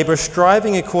also labor,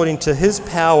 striving according to his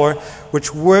power,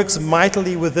 which works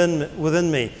mightily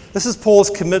within me." This is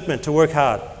Paul's commitment to work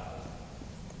hard.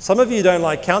 Some of you don't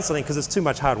like counseling because it's too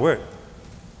much hard work.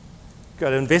 You've got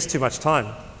to invest too much time.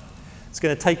 It's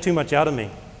going to take too much out of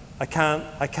me. I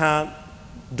can't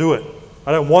do it.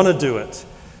 I don't want to do it.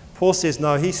 Paul says,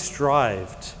 no, he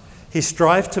strived. He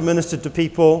strived to minister to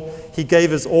people. He gave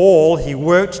his all. He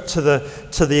worked to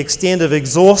the extent of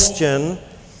exhaustion.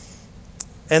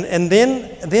 And then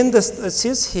it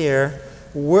says here,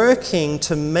 working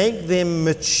to make them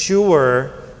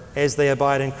mature as they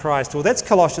abide in Christ. Well, that's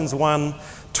Colossians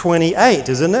 1:28,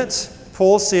 isn't it?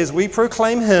 Paul says, we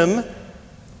proclaim him,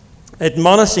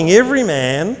 admonishing every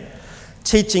man,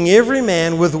 teaching every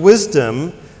man with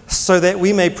wisdom, so that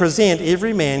we may present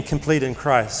every man complete in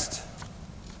Christ.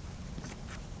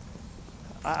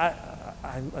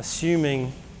 I'm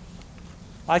assuming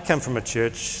I come from a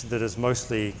church that is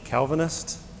mostly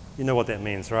Calvinist. You know what that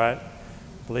means, right?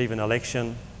 Believe in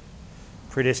election,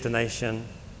 predestination.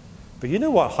 But you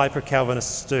know what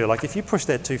hyper-Calvinists do? Like if you push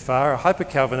that too far, a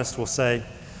hyper-Calvinist will say,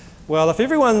 well, if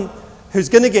everyone who's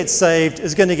going to get saved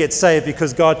is going to get saved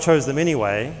because God chose them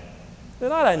anyway,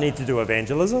 then I don't need to do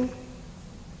evangelism.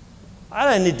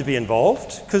 I don't need to be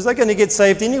involved because they're going to get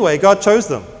saved anyway. God chose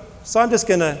them. So I'm just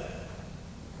going to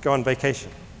go on vacation.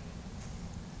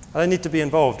 I don't need to be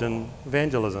involved in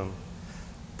evangelism.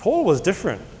 Paul was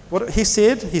different. What he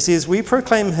said, he says, we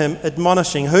proclaim him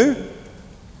admonishing who?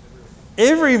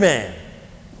 Every man.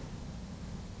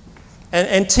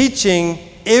 And teaching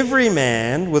every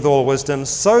man with all wisdom,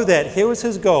 so that, here was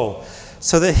his goal,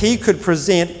 so that he could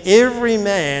present every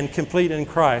man complete in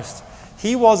Christ.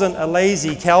 He wasn't a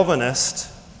lazy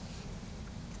Calvinist.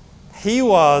 He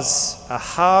was a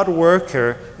hard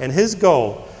worker, and his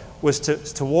goal was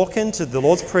to walk into the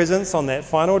Lord's presence on that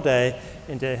final day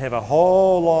and to have a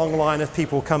whole long line of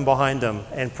people come behind him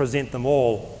and present them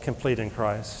all complete in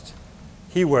Christ.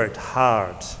 He worked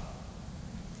hard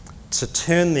to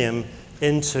turn them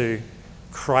into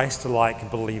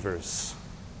Christ-like believers.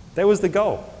 That was the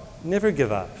goal. Never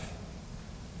give up.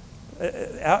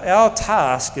 Our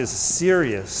task is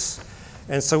serious,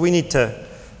 and so we need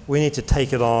to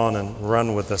take it on and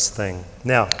run with this thing.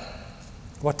 Now,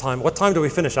 what time do we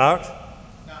finish, Art?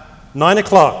 9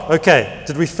 o'clock. Okay.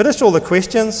 Did we finish all the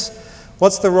questions?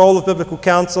 What's the role of biblical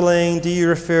counseling? Do you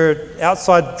refer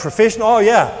outside professional? Oh,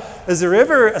 yeah. Is there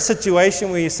ever a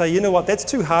situation where you say, you know what, that's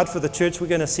too hard for the church, we're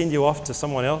going to send you off to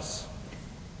someone else?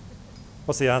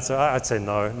 What's the answer? I'd say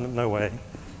no. No way.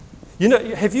 You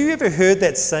know, have you ever heard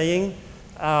that saying,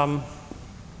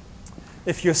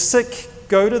 if you're sick,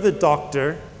 go to the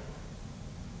doctor.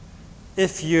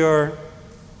 If you're,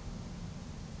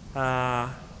 how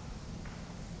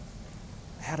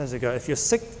does it go? If you're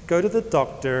sick, go to the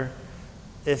doctor.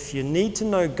 If you need to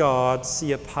know God,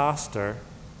 see a pastor.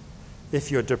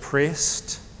 If you're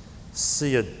depressed,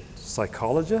 see a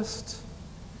psychologist.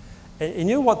 And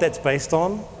you know what that's based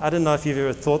on? I don't know if you've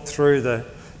ever thought through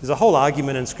there's a whole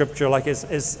argument in Scripture, like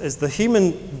is the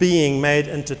human being made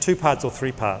into two parts or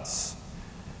three parts?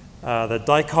 The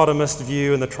dichotomist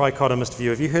view and the trichotomist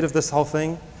view. Have you heard of this whole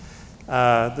thing?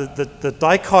 The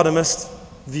dichotomist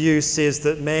view says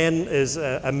that man is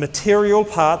a material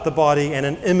part, the body, and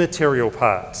an immaterial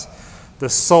part, the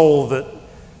soul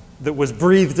that was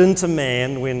breathed into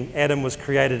man when Adam was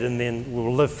created and then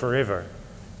will live forever.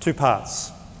 Two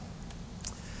parts.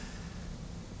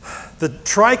 The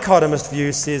trichotomist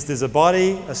view says there's a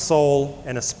body, a soul,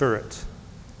 and a spirit.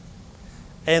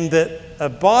 And that a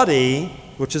body,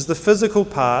 which is the physical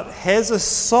part, has a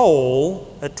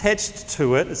soul attached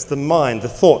to it. It's the mind, the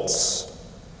thoughts.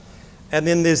 And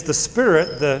then there's the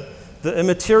spirit, the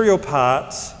immaterial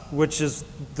part, which is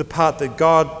the part that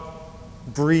God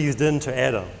breathed into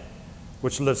Adam,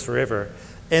 which lives forever.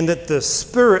 And that the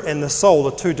spirit and the soul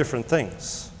are two different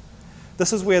things.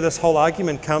 This is where this whole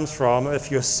argument comes from. If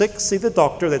you're sick, see the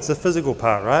doctor. That's the physical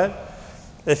part, right?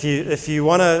 If you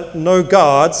want to know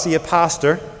God, see a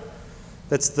pastor.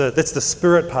 That's the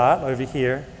spirit part over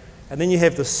here. And then you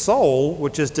have the soul,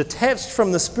 which is detached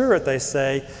from the spirit, they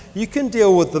say. You can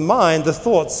deal with the mind, the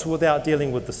thoughts, without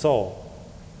dealing with the soul.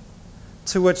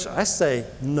 To which I say,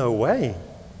 no way.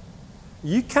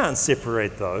 You can't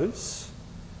separate those.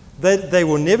 They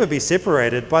will never be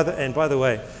separated. And by the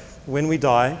way, when we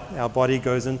die, our body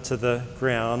goes into the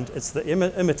ground. It's the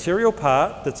immaterial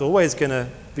part that's always going to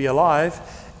be alive,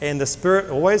 and the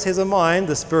spirit always has a mind.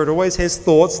 The spirit always has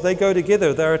thoughts. They go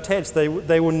together. They're attached.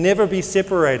 They will never be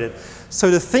separated.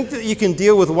 So to think that you can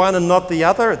deal with one and not the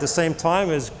other at the same time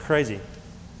is crazy.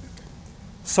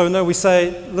 So no, we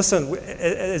say, listen,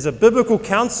 as a biblical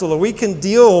counselor, we can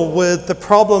deal with the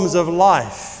problems of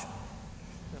life.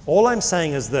 All I'm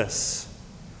saying is this.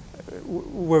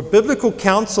 We're biblical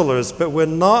counselors, but we're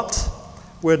not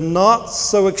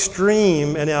so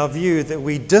extreme in our view that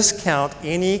we discount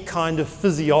any kind of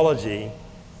physiology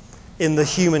in the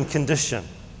human condition.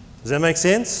 Does that make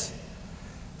sense?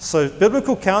 So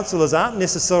biblical counselors aren't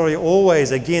necessarily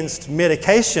always against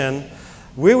medication.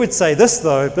 We would say this,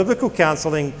 though. Biblical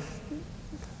counseling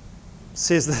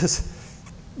says this.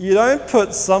 You don't put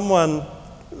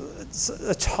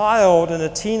a child and a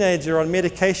teenager on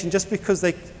medication just because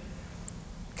they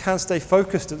can't stay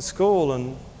focused at school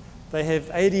and they have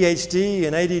ADHD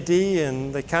and ADD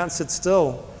and they can't sit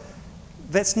still.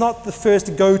 That's not the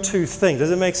first go-to thing.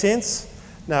 Does it make sense?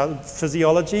 Now,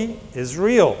 physiology is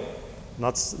real.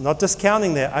 Not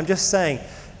discounting that. I'm just saying,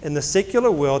 in the secular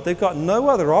world, they've got no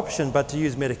other option but to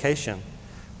use medication.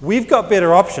 We've got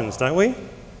better options, don't we?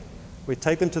 We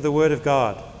take them to the Word of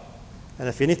God. And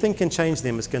if anything can change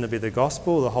them, it's going to be the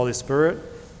gospel, the Holy Spirit,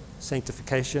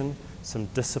 sanctification, some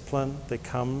discipline that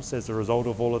comes as a result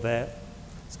of all of that.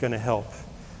 It's going to help.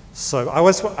 So I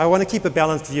want to keep a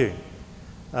balanced view.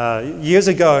 Years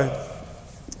ago,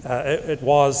 it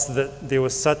was that there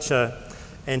was such a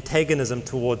antagonism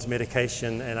towards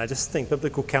medication, and I just think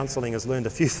biblical counseling has learned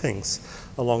a few things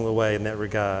along the way in that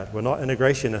regard. We're not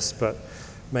integrationists, but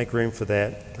make room for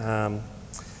that.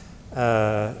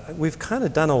 We've kind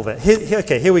of done all that.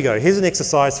 Here we go. Here's an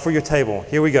exercise for your table.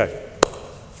 Here we go.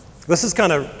 This is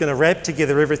kind of going to wrap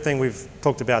together everything we've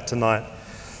talked about tonight.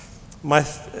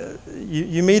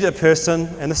 You meet a person,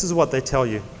 and this is what they tell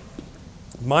you.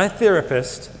 My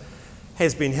therapist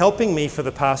has been helping me for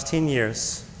the past 10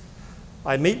 years.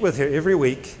 I meet with her every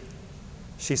week.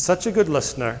 She's such a good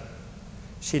listener.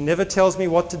 She never tells me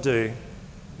what to do,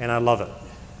 and I love it.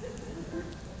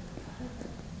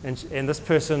 And this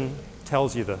person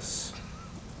tells you this.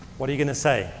 What are you going to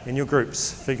say in your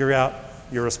groups? Figure out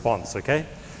your response, okay?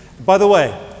 By the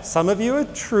way, some of you are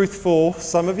truthful,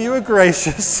 some of you are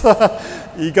gracious.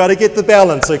 You got to get the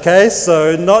balance, okay?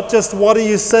 So not just what are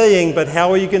you saying, but how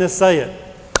are you going to say it?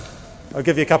 I'll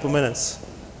give you a couple of minutes.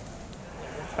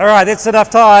 All right, that's enough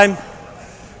time.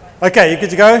 Okay, you good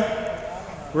to go?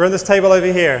 We're on this table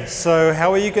over here. So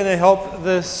how are you going to help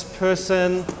this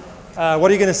person?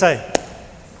 What are you going to say?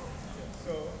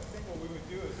 So I think what we would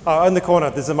do is... Oh, in the corner,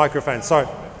 there's a microphone. Sorry.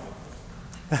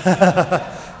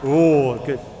 Ooh,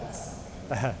 good.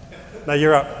 No,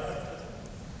 you're up.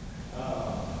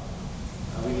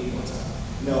 We need more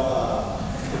time. No,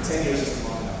 10 years is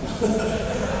long enough.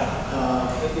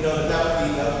 You know, that would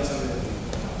be something that we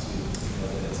point out to, you know,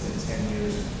 that it's been 10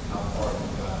 years and how far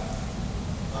we've got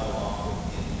along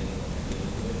in what you're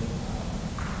dealing with.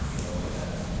 You know,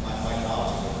 my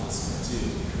knowledge of the listener too,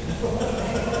 you know.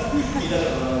 He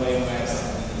doesn't run away when I have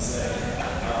something to say.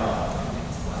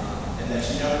 And then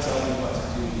she never tells me what to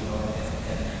do, you know,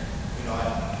 and you know,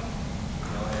 I'm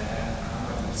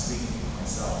not even speaking for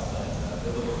myself, but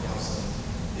biblical counseling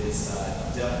is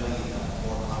definitely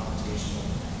more confrontational,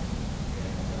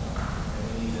 and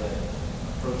we need to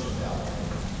approach it that way.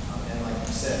 And like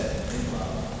you said, in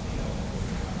love, you know,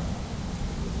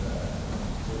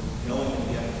 with knowing that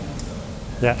we have to do stuff.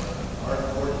 Yeah. Our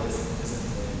authority isn't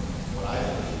in what I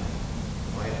believe.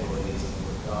 My authority is in the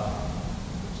Word of God,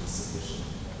 which is sufficient.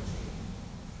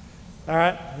 All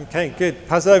right, okay, good.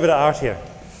 Pass it over to Art here,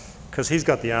 because he's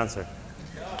got the answer.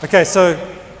 Okay, so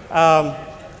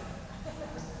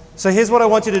here's what I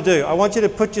want you to do. I want you to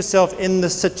put yourself in the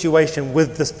situation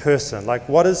with this person. Like,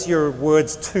 what is your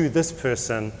words to this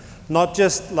person? Not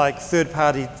just like third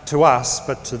party to us,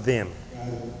 but to them. Got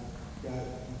it, no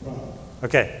problem.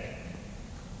 Okay.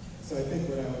 So I think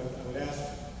what I would ask,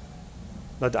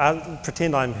 But I'll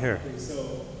pretend I'm her. okay,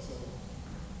 so,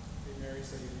 hey Mary,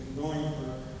 so you've been going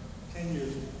for 10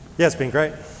 years now, Yeah, it's been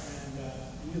great. and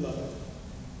you love it.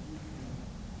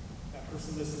 That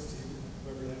person listens to you,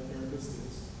 whoever that therapist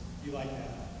is. You like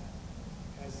that.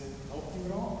 Has it helped you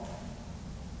at all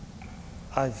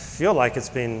I feel like it's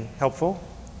been helpful.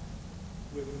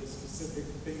 with the specific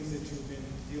things that you've been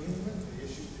dealing with, the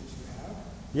issues that you have?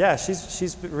 Yeah,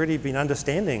 she's really been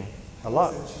understanding a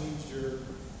lot. How has that changed your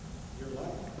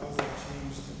life? How has that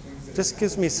changed the things that Just have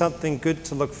gives me happened something good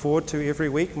to look forward to every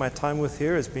week. My time with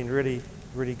her has been really,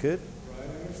 really good. to you? Right,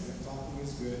 I understand. Talking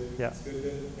is good. Yeah. It's good to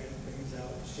vent things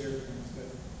out, share things,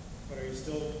 but are you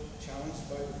still challenged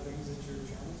by the things that you're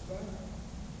challenged by?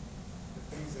 The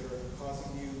things that are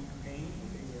causing you pain, the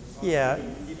things that are causing Yeah. you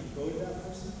to even go to that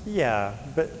person? Yeah,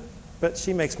 but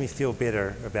she makes me feel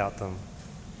better about them.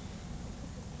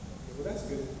 Well, that's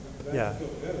good. I'm glad Yeah. you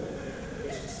feel better.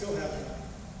 But you still haven't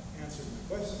answered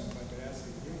my question. If I could ask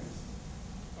it again,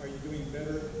 are you doing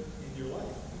better in your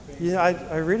life? The things Yeah,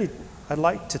 I'd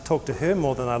like to talk to her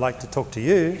more than I like to talk to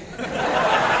you. I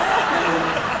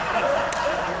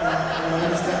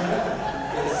understand that.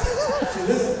 Because she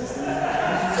listens. And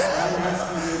I'm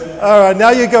asking you All right, now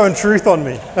you're going truth on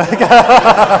me.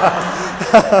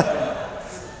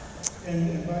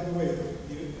 And by the way,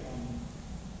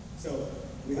 so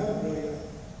we haven't really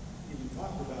even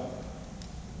talked about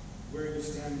where you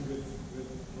stand with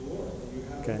the Lord. Do you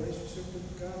have Okay. a relationship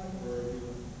with God, or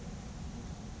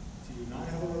do you not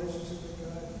have a relationship with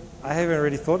God? I haven't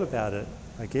really thought about it,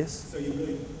 I guess. So you don't have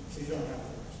a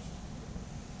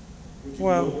relationship.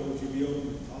 Well- Would you be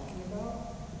open to talking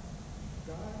about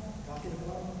God, talking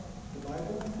about the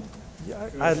Bible?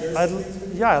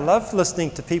 Yeah, I love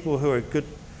listening to people who are good.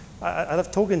 I love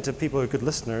talking to people who are good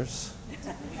listeners.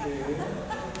 Well,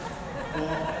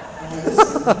 I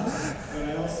listen, but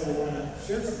I also want to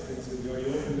share some things with you. Are you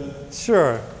open to?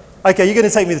 Sure. Okay, you're going to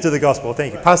take me to the gospel.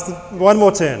 Thank you. Pass one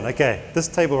more turn. Okay, this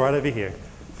table right over here.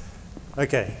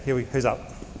 Okay, who's up?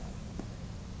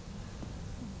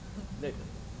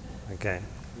 Okay.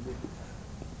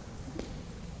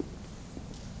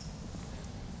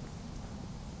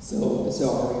 So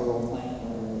are we role playing,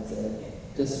 or is it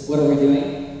just what are we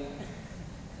doing?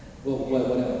 Well, what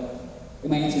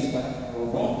am I answering the question?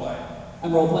 Role playing.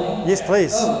 I'm role playing. Yes,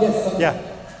 please. Oh, yes. Okay. Yeah.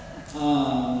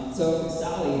 So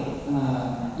Sally,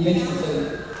 you mentioned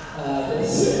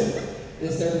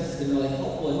this therapist has been really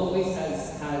helpful. In what ways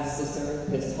has this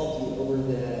therapist helped you over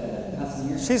the past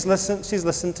year? She's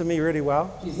listened to me really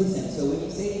well. She's listened. So when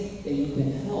you say that you've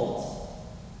been helped,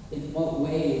 in what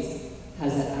ways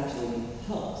has that actually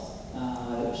helped?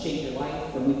 shape your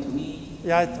life from week to week.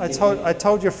 Yeah, I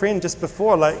told your friend just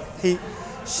before, like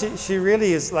she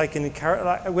really is like an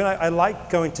I like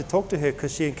going to talk to her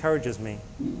because she encourages me.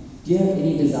 Do you have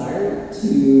any desire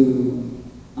to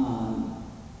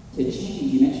change?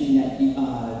 You mentioned that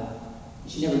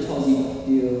she never tells you what to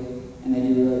do, and that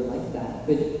you really like that.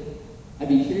 But I'd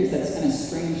be curious. That's kind of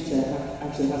strange to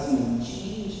actually have someone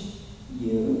change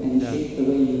you and shape the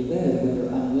way you live when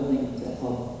they're unwilling to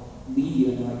help lead you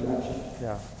in the right direction.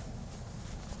 Yeah.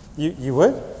 You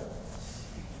would?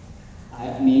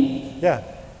 Me? Yeah.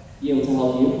 Be able to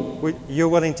help you? You're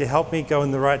willing to help me go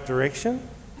in the right direction?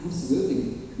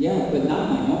 Absolutely. Yeah, but not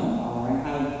on my own power. I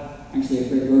have actually a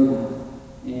great roadmap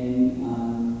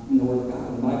in the Word of God,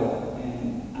 in the Bible,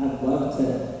 and I'd love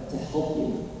to help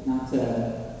you, not to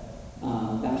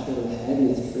bash over the head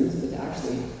with truth, but to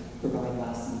actually provide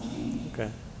lasting change. Okay.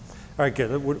 All right, good.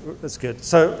 That's good.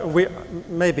 So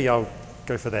maybe I'll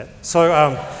go for that. So,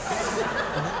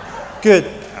 good.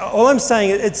 All I'm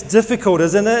saying, it's difficult,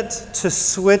 isn't it, to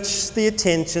switch the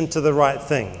attention to the right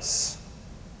things.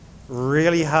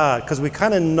 Really hard, because we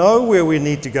kind of know where we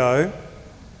need to go,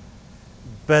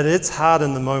 but it's hard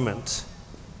in the moment.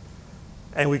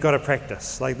 And we've got to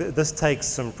practice. Like, this takes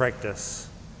some practice.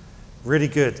 Really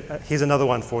good. Here's another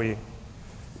one for you.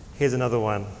 Here's another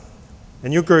one.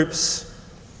 In your groups,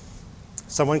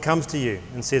 someone comes to you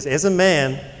and says, as a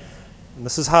man, and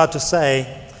this is hard to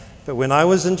say, but when I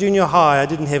was in junior high, I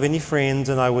didn't have any friends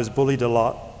and I was bullied a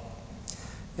lot.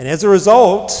 And as a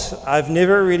result, I've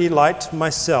never really liked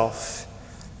myself.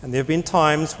 And there have been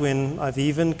times when I've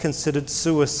even considered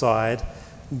suicide.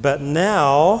 But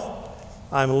now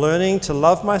I'm learning to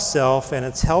love myself, and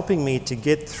it's helping me to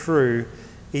get through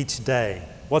each day.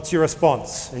 What's your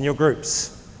response in your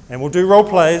groups? And we'll do role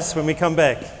plays when we come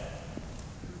back.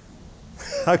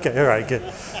 Okay, all right, good.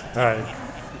 All right.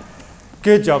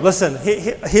 Good job. Listen,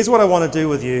 here's what I want to do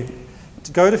with you.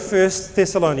 To go to 1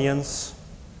 Thessalonians,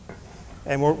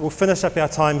 and we'll finish up our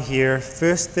time here. 1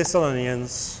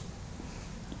 Thessalonians,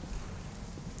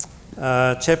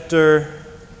 chapter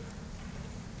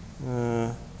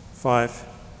 5,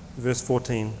 verse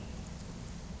 14.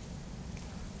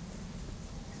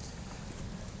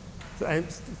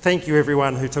 Thank you,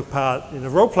 everyone who took part.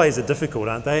 Role plays are difficult,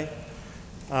 aren't they?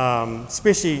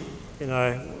 Especially,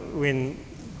 when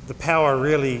the power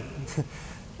really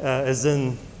is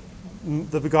in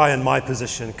the guy in my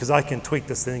position, because I can tweak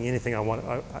this thing anything I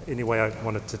want, any way I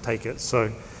wanted to take it.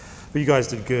 So, but you guys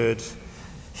did good.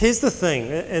 Here's the thing: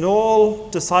 in all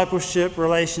discipleship,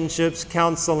 relationships,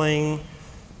 counseling,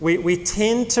 we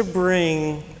tend to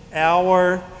bring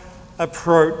our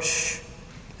approach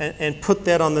and put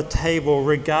that on the table,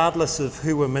 regardless of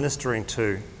who we're ministering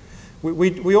to.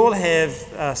 We all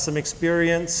have some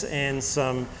experience and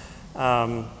some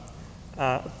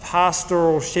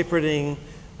pastoral shepherding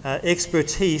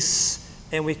expertise,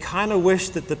 and we kind of wish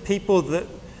that the people that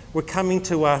were coming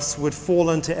to us would fall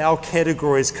into our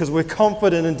categories because we're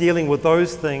confident in dealing with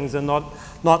those things and not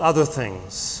other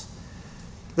things.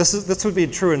 This would be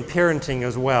true in parenting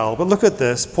as well. But look at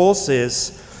this. Paul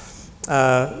says, 1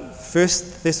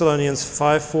 Thessalonians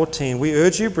 5:14, we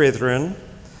urge you, brethren,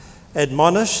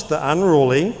 admonish the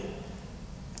unruly,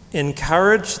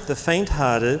 encourage the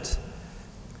faint-hearted,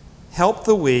 help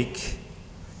the weak,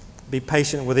 be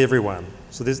patient with everyone.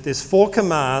 So there's 4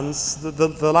 commands.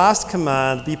 The last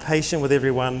command, be patient with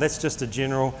everyone, that's just a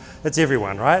general, that's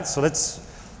everyone, right? So we'll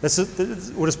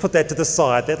just put that to the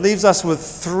side. That leaves us with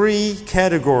 3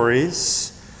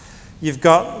 categories. You've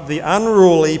got the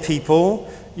unruly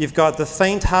people, you've got the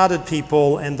faint-hearted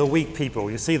people, and the weak people.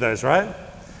 You see those, right?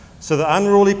 So the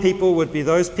unruly people would be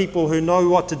those people who know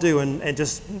what to do and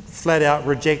just flat out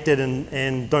reject it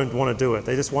and don't want to do it.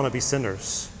 They just want to be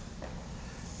sinners.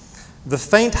 The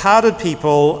faint-hearted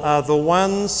people are the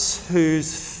ones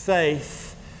whose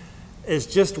faith is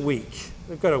just weak.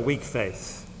 They've got a weak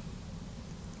faith.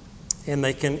 And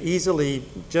they can easily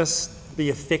just be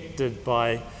affected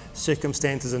by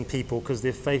circumstances and people because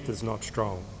their faith is not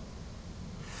strong.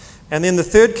 And then the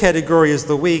third category is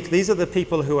the weak. These are the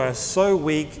people who are so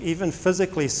weak, even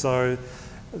physically so,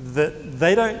 that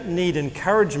they don't need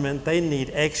encouragement, they need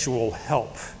actual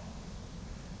help.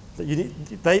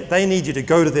 They need you to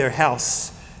go to their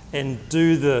house and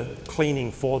do the cleaning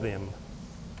for them.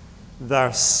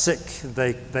 They're sick,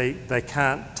 they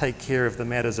can't take care of the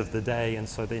matters of the day, and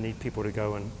so they need people to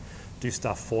go and do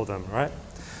stuff for them, right?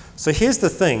 So here's the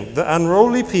thing. The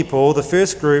unruly people, the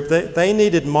first group, they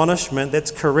need admonishment. That's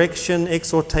correction,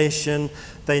 exhortation.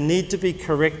 They need to be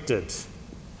corrected.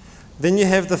 Then you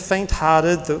have the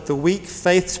faint-hearted, the weak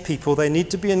faith people. They need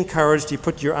to be encouraged. You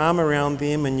put your arm around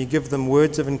them and you give them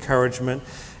words of encouragement.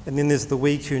 And then there's the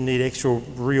weak who need actual,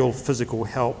 real physical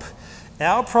help.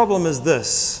 Our problem is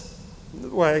this.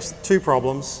 Well, actually, two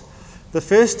problems. The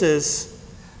first is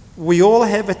we all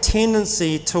have a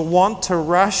tendency to want to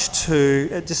rush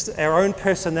to just our own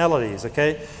personalities,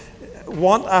 okay?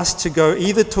 Want us to go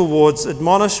either towards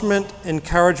admonishment,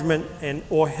 encouragement,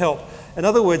 or help. In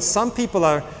other words, some people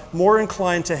are more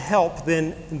inclined to help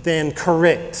than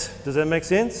correct. Does that make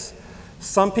sense?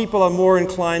 Some people are more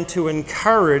inclined to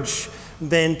encourage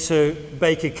than to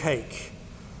bake a cake.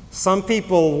 Some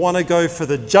people want to go for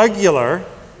the jugular,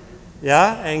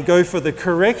 and go for the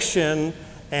correction,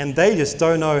 and they just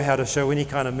don't know how to show any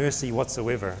kind of mercy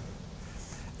whatsoever.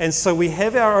 And so we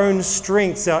have our own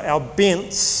strengths, our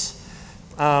bents,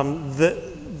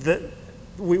 that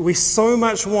we so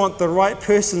much want the right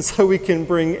person so we can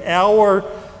bring our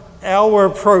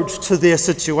approach to their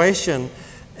situation.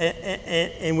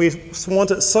 And we want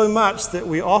it so much that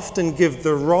we often give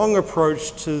the wrong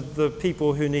approach to the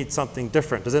people who need something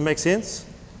different. Does that make sense?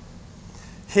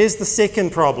 Here's the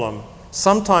second problem.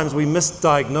 Sometimes we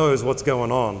misdiagnose what's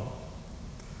going on.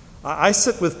 I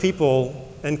sit with people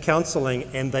in counseling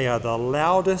and they are the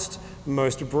loudest,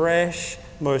 most brash,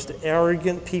 most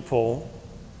arrogant people,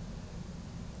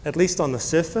 at least on the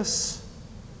surface.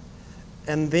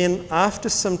 And then after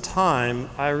some time,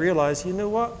 I realize, you know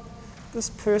what? This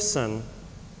person,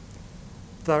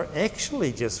 they're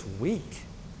actually just weak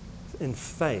in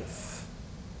faith.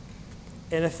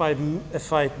 And if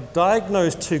I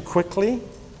diagnose too quickly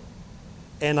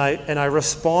and I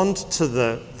respond to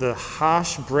the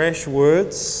harsh, brash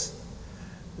words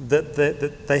that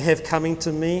they have coming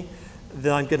to me,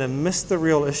 then I'm going to miss the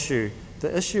real issue.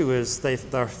 The issue is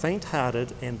they're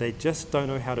faint-hearted and they just don't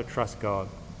know how to trust God.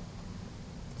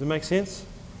 Does it make sense?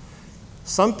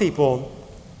 Some people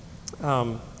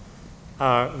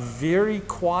are very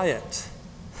quiet,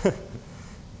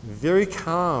 very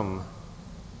calm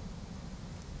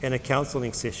in a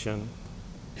counseling session,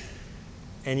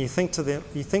 and you think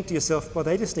to yourself, well,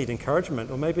 they just need encouragement,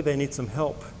 or maybe they need some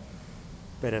help.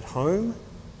 But at home,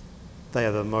 they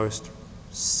are the most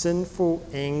sinful,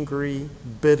 angry,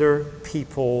 bitter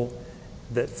people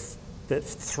that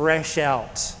thrash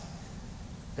out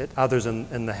at others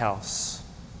in the house.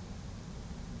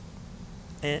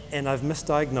 And I've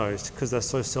misdiagnosed because they're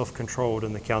so self-controlled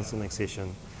in the counseling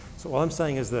session. So all I'm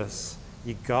saying is this: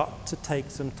 you got to take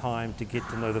some time to get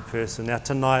to know the person. Now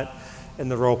tonight in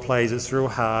the role plays, it's real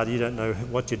hard. You don't know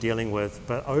what you're dealing with.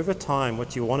 But over time,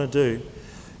 what you want to do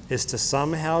is to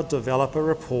somehow develop a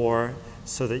rapport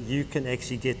so that you can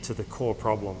actually get to the core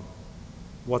problem.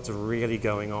 What's really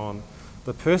going on?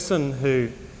 The person who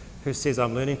says,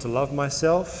 I'm learning to love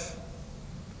myself,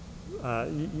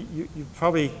 you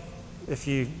probably, if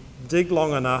you dig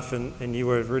long enough and you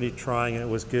were really trying and it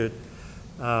was good,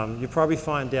 you probably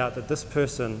find out that this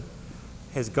person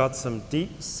has got some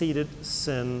deep-seated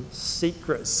sin,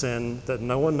 secret sin that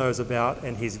no one knows about,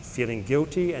 and he's feeling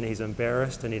guilty and he's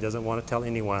embarrassed and he doesn't want to tell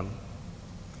anyone.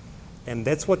 And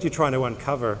that's what you're trying to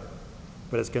uncover,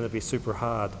 but it's going to be super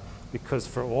hard because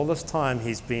for all this time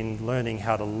he's been learning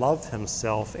how to love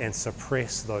himself and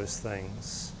suppress those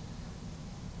things.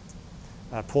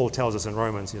 Paul tells us in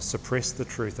Romans, suppress the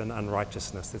truth and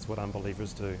unrighteousness. That's what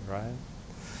unbelievers do, right?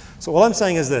 So all I'm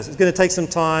saying is this: it's going to take some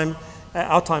time.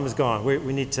 Our time is gone.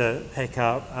 We need to pack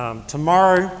up.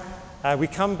 Tomorrow we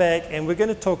come back and we're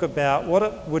going to talk about what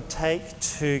it would take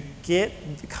to get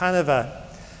kind of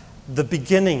the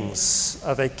beginnings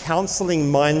of a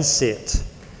counseling mindset,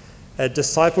 a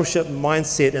discipleship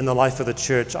mindset in the life of the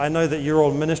church. I know that you're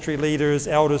all ministry leaders,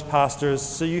 elders, pastors,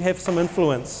 so you have some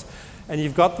influence and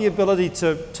you've got the ability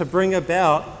to bring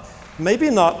about, maybe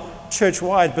not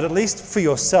church-wide, but at least for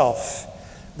yourself,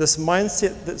 this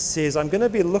mindset that says, I'm going to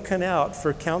be looking out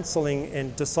for counseling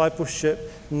and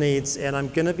discipleship needs, and I'm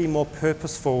going to be more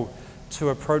purposeful to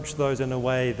approach those in a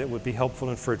way that would be helpful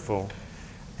and fruitful.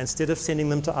 Instead of sending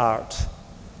them to art,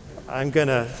 I'm going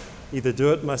to either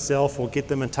do it myself or get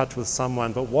them in touch with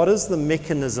someone. But what is the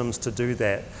mechanisms to do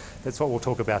that? That's what we'll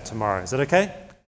talk about tomorrow. Is that okay?